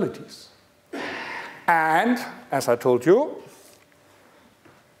and abilities. And, as I told you,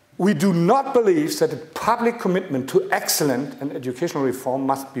 we do not believe that a public commitment to excellent and educational reform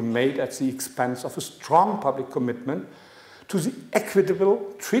must be made at the expense of a strong public commitment to the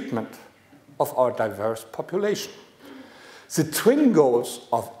equitable treatment of our diverse population. The twin goals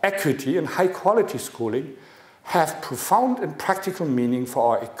of equity and high-quality schooling have profound and practical meaning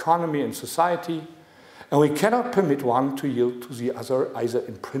for our economy and society, and we cannot permit one to yield to the other either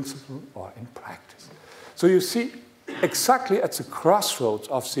in principle or in practice. So you see, exactly at the crossroads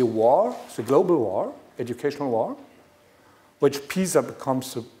of the war, the global war, educational war, which PISA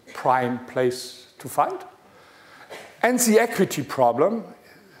becomes the prime place to fight, and the equity problem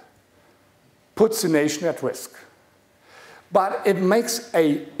puts the nation at risk. But it makes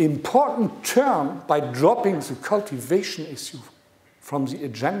an important turn by dropping the cultivation issue from the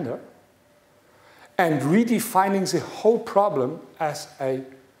agenda and redefining the whole problem as an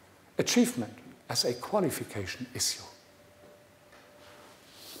achievement, as a qualification issue.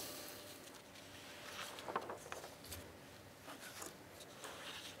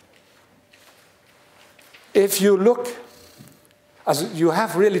 If you look, as you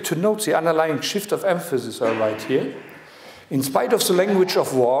have really to note the underlying shift of emphasis right here. In spite of the language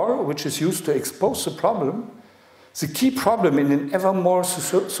of war, which is used to expose the problem, the key problem in an ever more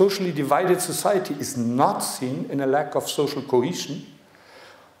socially divided society is not seen in a lack of social cohesion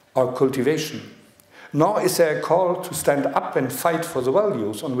or cultivation, nor is there a call to stand up and fight for the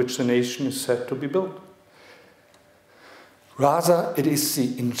values on which the nation is said to be built. Rather, it is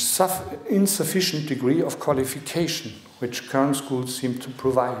the insufficient degree of qualification which current schools seem to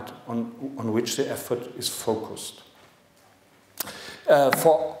provide, on which the effort is focused.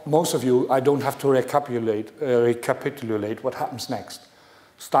 For most of you, I don't have to recapitulate what happens next.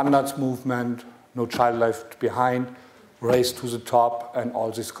 Standards movement, no child left behind, race to the top, and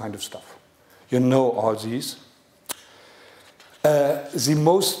all this kind of stuff. You know all these. The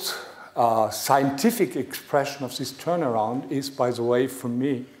most scientific expression of this turnaround is, by the way, for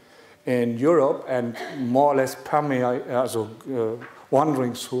me, in Europe and more or less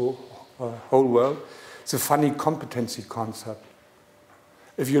wandering through the whole world, the funny competency concept.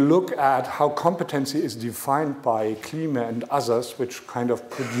 If you look at how competency is defined by Klima and others, which kind of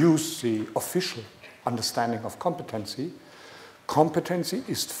produce the official understanding of competency, competency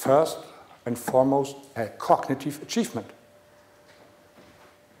is first and foremost a cognitive achievement.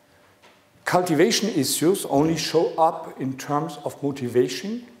 Cultivation issues only show up in terms of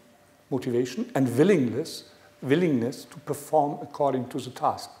motivation and willingness to perform according to the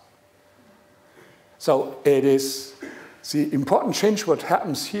task. So it is the important change. What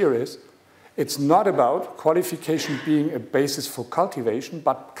happens here is it's not about qualification being a basis for cultivation,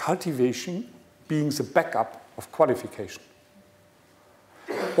 but cultivation being the backup of qualification.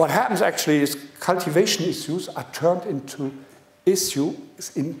 What happens actually is cultivation issues are turned into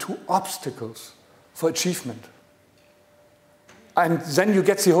obstacles for achievement. And then you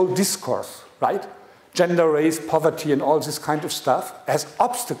get the whole discourse, right? Gender, race, poverty, and all this kind of stuff as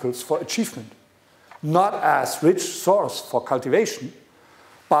obstacles for achievement. Not as rich source for cultivation,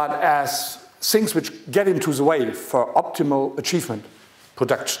 but as things which get into the way for optimal achievement,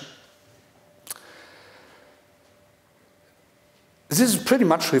 production. This is pretty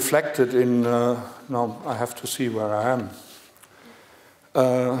much reflected in, now I have to see where I am.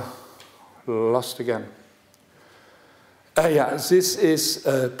 Lost again. This is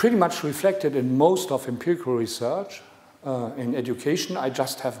pretty much reflected in most of empirical research in education. I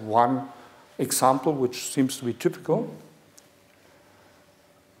just have one example which seems to be typical.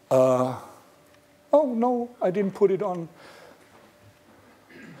 Oh no, I didn't put it on.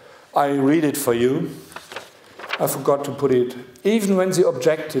 I read it for you. I forgot to put it. Even when the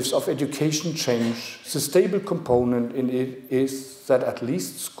objectives of education change, the stable component in it is that at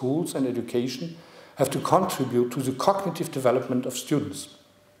least schools and education have to contribute to the cognitive development of students.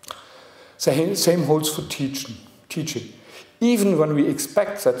 The same holds for teaching. Even when we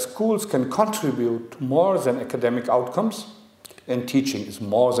expect that schools can contribute to more than academic outcomes, and teaching is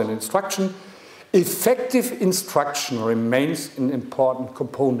more than instruction, effective instruction remains an important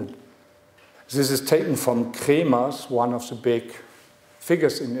component. This is taken from Kremer's, one of the big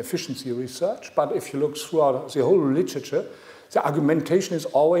figures in efficiency research, but if you look throughout the whole literature, the argumentation is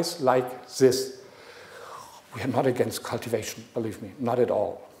always like this. We are not against cultivation, believe me, not at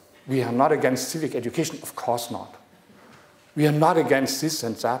all. We are not against civic education, of course not. We are not against this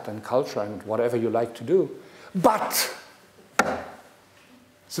and that and culture and whatever you like to do. But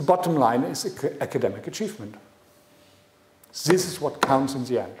the bottom line is academic achievement. This is what counts in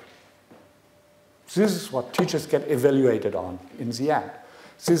the end. This is what teachers get evaluated on in the end.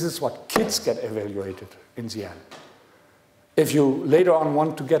 This is what kids get evaluated in the end. If you later on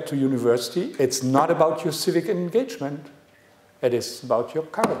want to get to university, it's not about your civic engagement. It is about your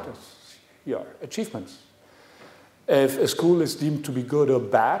characters, your achievements. If a school is deemed to be good or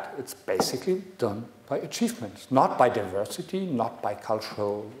bad, it's basically done by achievements, not by diversity, not by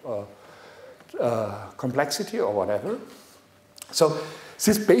cultural complexity or whatever. So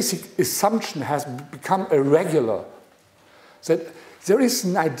this basic assumption has become irregular. That there is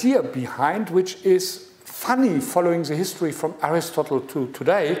an idea behind which is funny following the history from Aristotle to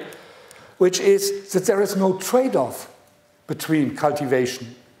today, which is that there is no trade-off between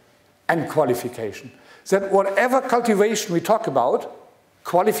cultivation and qualification. That whatever cultivation we talk about,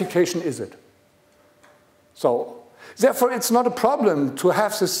 qualification is it. So, therefore, it's not a problem to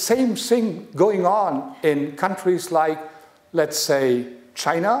have the same thing going on in countries like, let's say,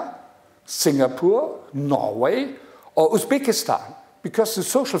 China, Singapore, Norway, or Uzbekistan, because the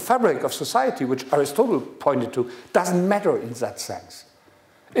social fabric of society, which Aristotle pointed to, doesn't matter in that sense.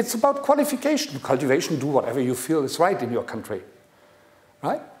 It's about qualification. Cultivation, do whatever you feel is right in your country,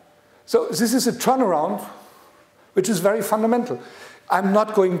 right? So this is a turnaround which is very fundamental. I'm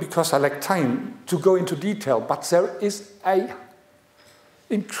not going, because I lack time, to go into detail, but there is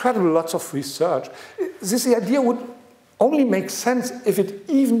incredible lots of research. This idea would only make sense if it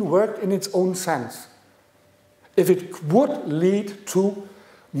even worked in its own sense. If it would lead to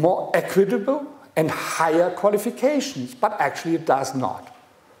more equitable and higher qualifications, but actually it does not.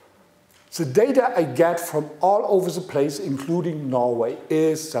 The data I get from all over the place, including Norway,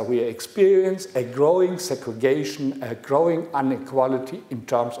 is that we experience a growing segregation, a growing inequality in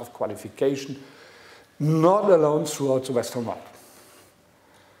terms of qualification, not alone throughout the Western world.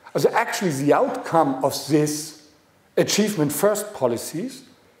 So actually, the outcome of this achievement-first policies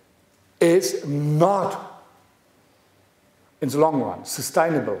is not, in the long run,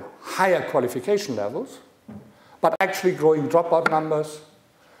 sustainable higher qualification levels, but actually growing dropout numbers,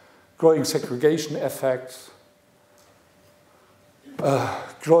 growing segregation effects,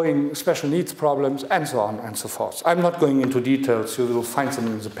 growing special needs problems, and so on and so forth. I'm not going into details. You will find them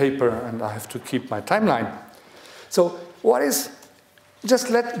in the paper, and I have to keep my timeline. So what is, just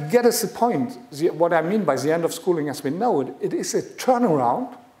get us the point. What I mean by the end of schooling as we know it, it is a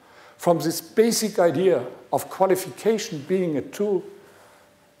turnaround from this basic idea of qualification being a tool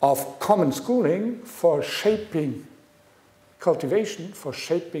of common schooling for shaping cultivation, for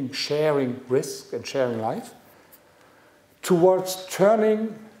shaping, sharing risk and sharing life, towards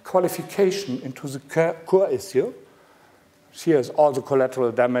turning qualification into the core issue. Here's all the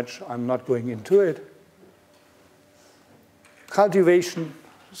collateral damage. I'm not going into it. Cultivation,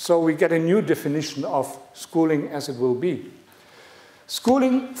 so we get a new definition of schooling as it will be.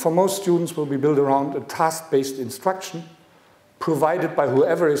 Schooling for most students will be built around a task-based instruction provided by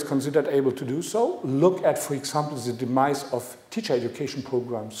whoever is considered able to do so. Look at, for example, the demise of teacher education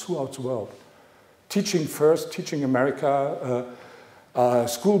programs throughout the world. Teaching First, Teaching America,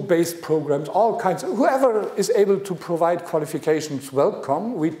 school-based programs, all kinds of, whoever is able to provide qualifications,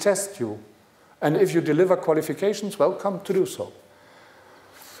 welcome, we test you. And if you deliver qualifications, welcome to do so.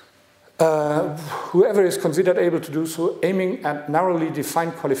 Whoever is considered able to do so, aiming at narrowly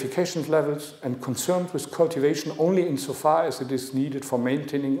defined qualification levels and concerned with cultivation only insofar as it is needed for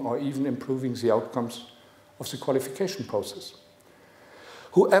maintaining or even improving the outcomes of the qualification process.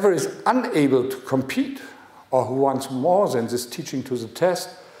 Whoever is unable to compete or who wants more than this teaching to the test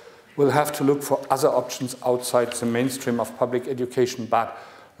will have to look for other options outside the mainstream of public education. But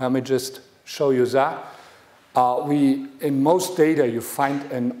let me just show you that. In most data, you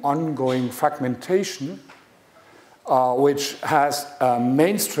find an ongoing fragmentation, which has a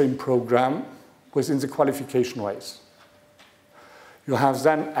mainstream program within the qualification race. You have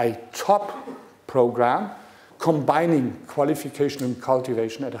then a top program combining qualification and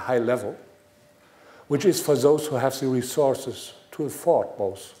cultivation at a high level, which is for those who have the resources to afford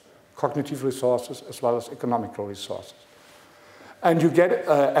both cognitive resources as well as economical resources. And you get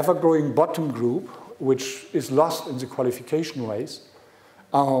an ever-growing bottom group, which is lost in the qualification race,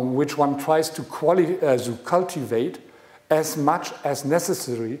 which one tries to cultivate as much as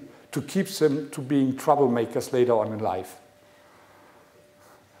necessary to keep them to being troublemakers later on in life.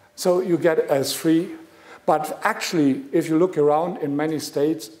 So you get a three, but actually, if you look around in many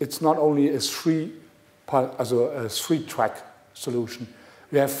states, it's not only a three-track solution.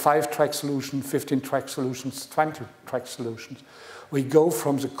 We have 5-track solutions, 15-track solutions, 20-track solutions. We go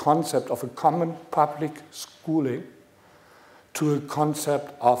from the concept of a common public schooling to a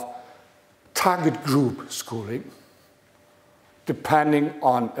concept of target group schooling, depending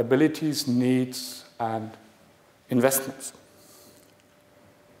on abilities, needs, and investments.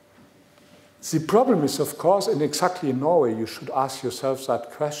 The problem is, of course, and exactly in Norway, you should ask yourself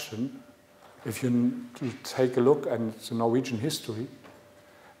that question, if you take a look at the Norwegian history,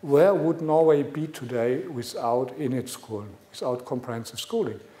 where would Norway be today without init school, without comprehensive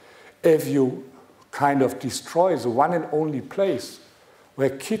schooling? If you kind of destroy the one and only place where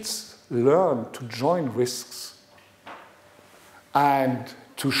kids learn to join risks and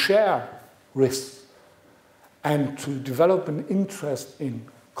to share risks and to develop an interest in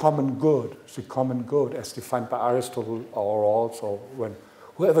common good, the common good as defined by Aristotle or also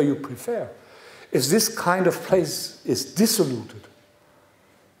whoever you prefer. If this kind of place is dissoluted,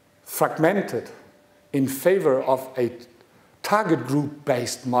 fragmented in favor of a target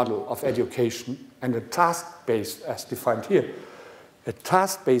group-based model of education and a task-based, as defined here, a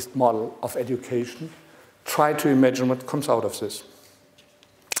task-based model of education, try to imagine what comes out of this.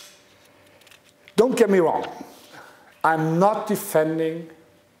 Don't get me wrong. I'm not defending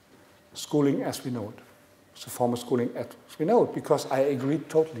schooling as we know it, the former schooling as we know it, because I agree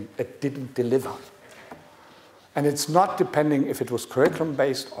totally, it didn't deliver. And it's not depending if it was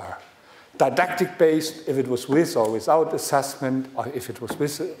curriculum-based or didactic-based, if it was with or without assessment, or if it was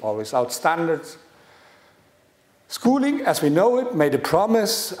with or without standards. Schooling, as we know it, made a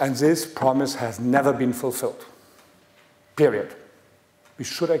promise, and this promise has never been fulfilled. Period. We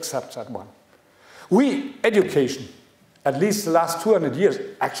should accept that one. We, education, at least the last 200 years,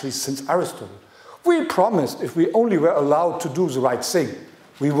 actually since Aristotle, we promised if we only were allowed to do the right thing,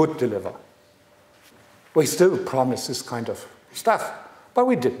 we would deliver. We still promised this kind of stuff, but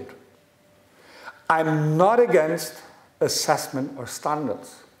we didn't. I'm not against assessment or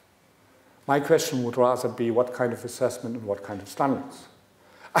standards. My question would rather be what kind of assessment and what kind of standards.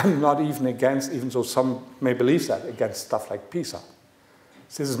 I'm not even against, even though some may believe that, against stuff like PISA.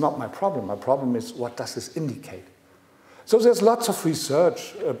 This is not my problem. My problem is, what does this indicate? So there's lots of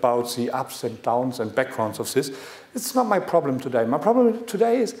research about the ups and downs and backgrounds of this. It's not my problem today. My problem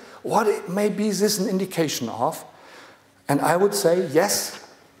today is, what maybe is this an indication of? And I would say, yes,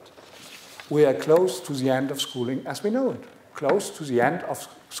 we are close to the end of schooling as we know it. Close to the end of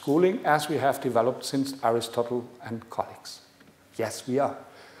schooling as we have developed since Aristotle and colleagues. Yes, we are.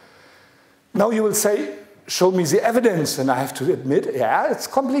 Now you will say, show me the evidence, and I have to admit, yeah, it's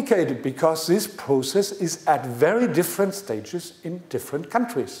complicated because this process is at very different stages in different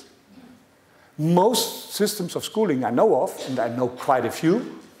countries. Most systems of schooling I know of, and I know quite a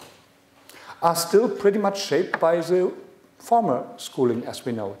few, are still pretty much shaped by the former schooling as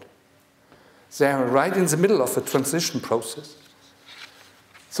we know it. They're right in the middle of a transition process.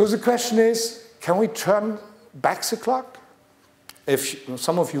 So the question is, can we turn back the clock? If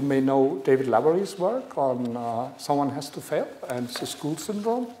some of you may know David Lavery's work on Someone Has to Fail and the school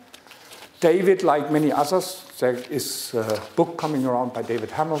syndrome. David, like many others, there is a book coming around by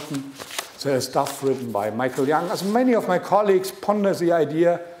David Hamilton. There's stuff written by Michael Young. As many of my colleagues ponder the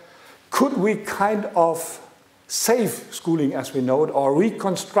idea, could we kind of save schooling as we know it or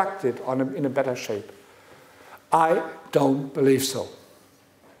reconstruct it in a better shape? I don't believe so.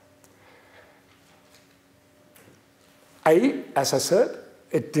 A, as I said,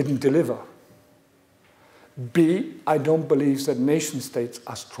 it didn't deliver. B, I don't believe that nation states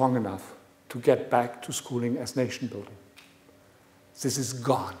are strong enough to get back to schooling as nation building. This is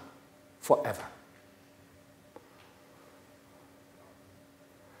gone forever.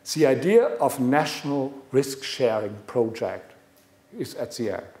 The idea of national risk-sharing project is at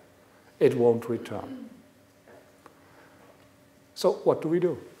the end. It won't return. So what do we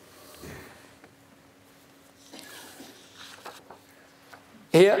do?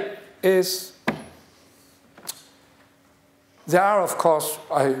 Here is, there are, of course,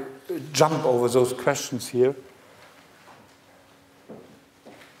 I jump over those questions here.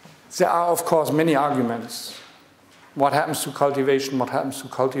 There are, of course, many arguments. What happens to cultivation? What happens to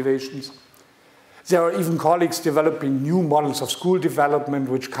cultivations? There are even colleagues developing new models of school development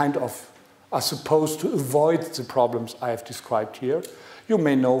which kind of are supposed to avoid the problems I have described here. You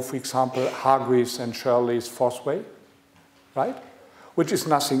may know, for example, Hargreaves and Shirley's fourth way, right? Which is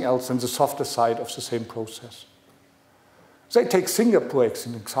nothing else than the softer side of the same process. They take Singapore as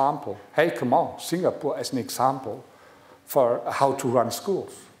an example. Hey, come on, Singapore as an example for how to run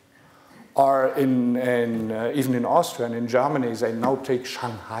schools. Or even in Austria and in Germany, they now take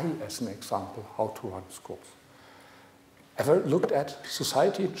Shanghai as an example how to run schools. Ever looked at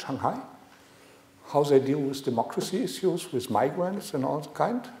society in Shanghai? How they deal with democracy issues, with migrants and all that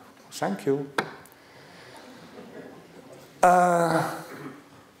kind? Thank you.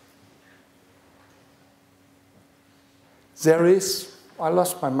 There is, I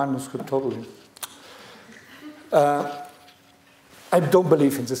lost my manuscript totally. I don't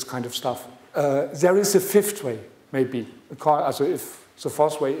believe in this kind of stuff. There is a fifth way, maybe. Also, if the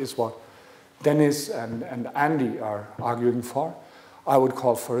fourth way is what Dennis and Andy are arguing for, I would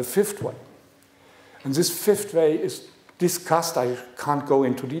call for a fifth way. And this fifth way is discussed, I can't go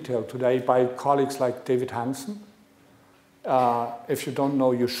into detail today, by colleagues like David Hansen. If you don't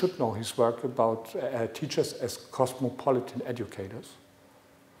know, you should know his work about teachers as cosmopolitan educators.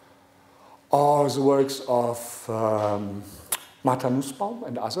 Or the works of Martha Nussbaum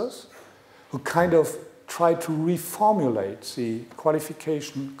and others, who kind of try to reformulate the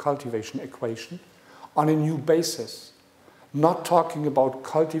qualification-cultivation equation on a new basis, not talking about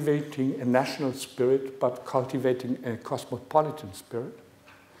cultivating a national spirit, but cultivating a cosmopolitan spirit,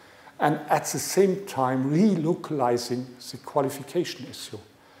 and at the same time relocalizing the qualification issue,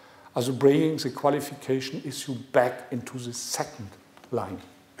 also bringing the qualification issue back into the second line,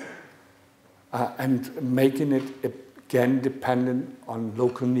 and making it again dependent on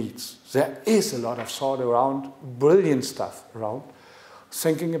local needs. There is a lot of thought around, brilliant stuff around,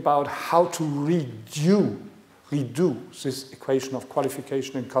 thinking about how to redo this equation of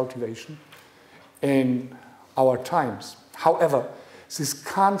qualification and cultivation in our times. However, this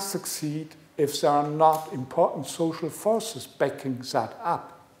can't succeed if there are not important social forces backing that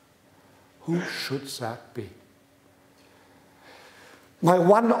up. Who should that be? My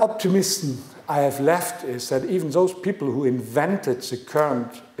one optimism I have left is that even those people who invented the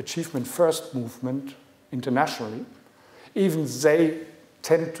current achievement first movement internationally, even they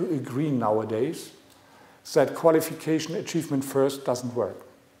tend to agree nowadays that qualification achievement first doesn't work.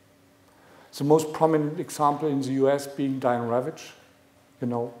 The most prominent example in the US being Diane Ravitch, you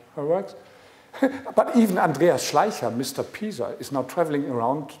know her works. But even Andreas Schleicher, Mr. PISA, is now traveling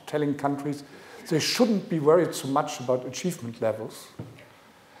around telling countries they shouldn't be worried so much about achievement levels,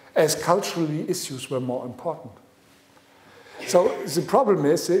 as culturally issues were more important. So the problem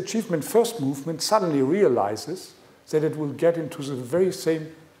is the achievement first movement suddenly realizes that it will get into the very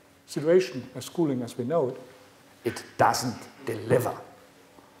same situation as schooling as we know it. It doesn't deliver.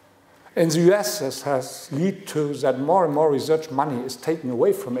 In the US, this has led to that more and more research money is taken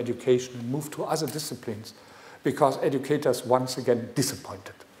away from education and moved to other disciplines because educators once again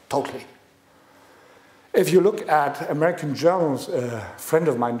disappointed, totally. If you look at American journals, a friend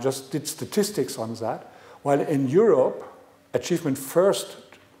of mine just did statistics on that, while in Europe, achievement first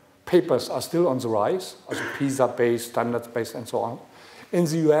papers are still on the rise, also PISA-based, standards-based, and so on. In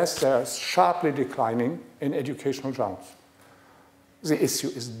the US, they're sharply declining in educational journals. The issue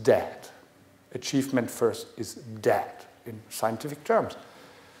is dead. Achievement first is dead in scientific terms.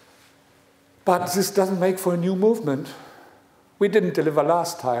 But this doesn't make for a new movement. We didn't deliver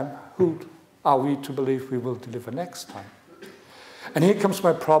last time. Who are we to believe we will deliver next time? And here comes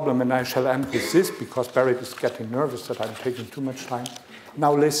my problem, and I shall end with this because Barrett is getting nervous that I'm taking too much time.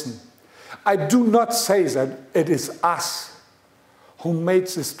 Now listen. I do not say that it is us who made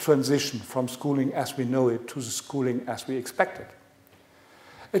this transition from schooling as we know it to the schooling as we expected.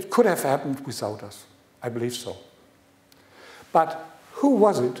 It could have happened without us. I believe so. But who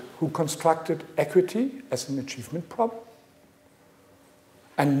was it who constructed equity as an achievement problem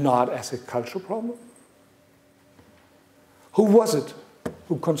and not as a cultural problem? Who was it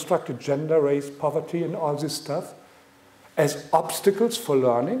who constructed gender, race, poverty, and all this stuff as obstacles for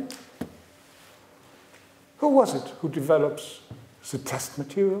learning? Who was it who develops the test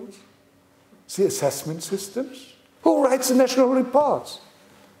materials, the assessment systems? Who writes the national reports?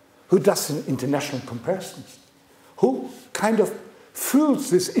 Who does the international comparisons? Who kind of fuels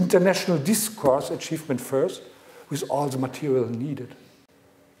this international discourse, achievement first, with all the material needed?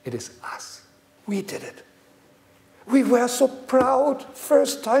 It is us. We did it. We were so proud,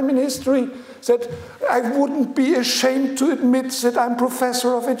 first time in history, that I wouldn't be ashamed to admit that I'm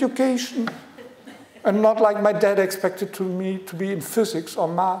professor of education. And not like my dad expected me to be in physics or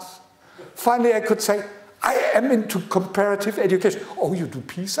math. Finally, I could say, I am into comparative education. Oh, you do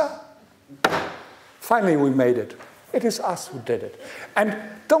PISA? Finally, we made it. It is us who did it. And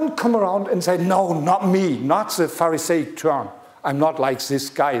don't come around and say, no, not me, not the Pharisaic turn. I'm not like this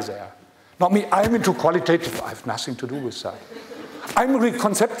guy there. Not me, I'm into qualitative. I have nothing to do with that. I'm a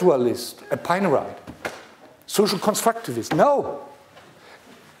conceptualist, a Peinerite, social constructivist. No.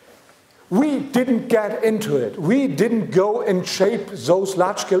 We didn't get into it. We didn't go and shape those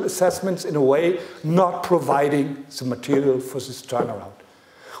large-scale assessments in a way not providing the material for this turnaround.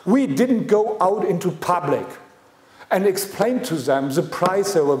 We didn't go out into public and explain to them the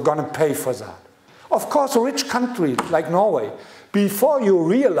price they were going to pay for that. Of course, a rich country like Norway, before you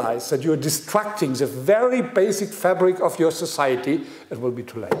realize that you're destructing the very basic fabric of your society, it will be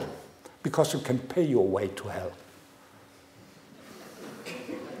too late, because you can pay your way to hell.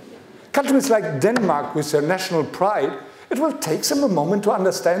 Countries like Denmark, with their national pride, it will take them a moment to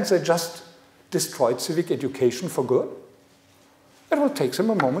understand they just destroyed civic education for good. It will take them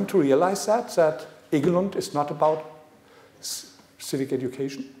a moment to realize that Egelund is not about civic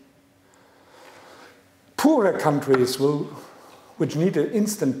education. Poorer countries which need an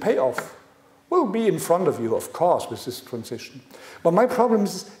instant payoff will be in front of you, of course, with this transition. But my problem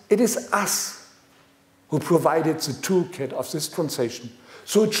is, it is us who provided the toolkit of this transition.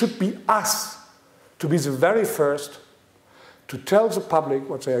 So it should be us to be the very first to tell the public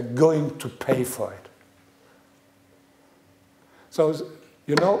what they are going to pay for it. So,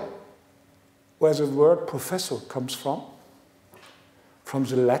 you know where the word professor comes from? From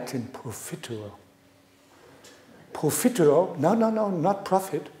the Latin profiteor. Profiteor, no, not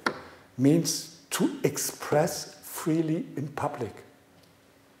profit, means to express freely in public.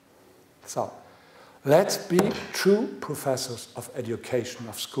 So, let's be true professors of education,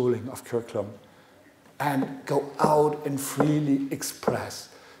 of schooling, of curriculum, and go out and freely express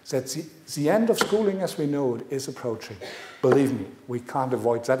that the end of schooling as we know it is approaching. Believe me, we can't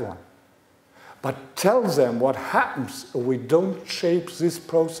avoid that one. But tell them what happens if we don't shape this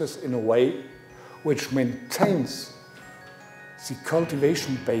process in a way which maintains the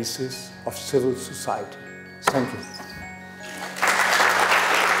cultivation basis of civil society. Thank you.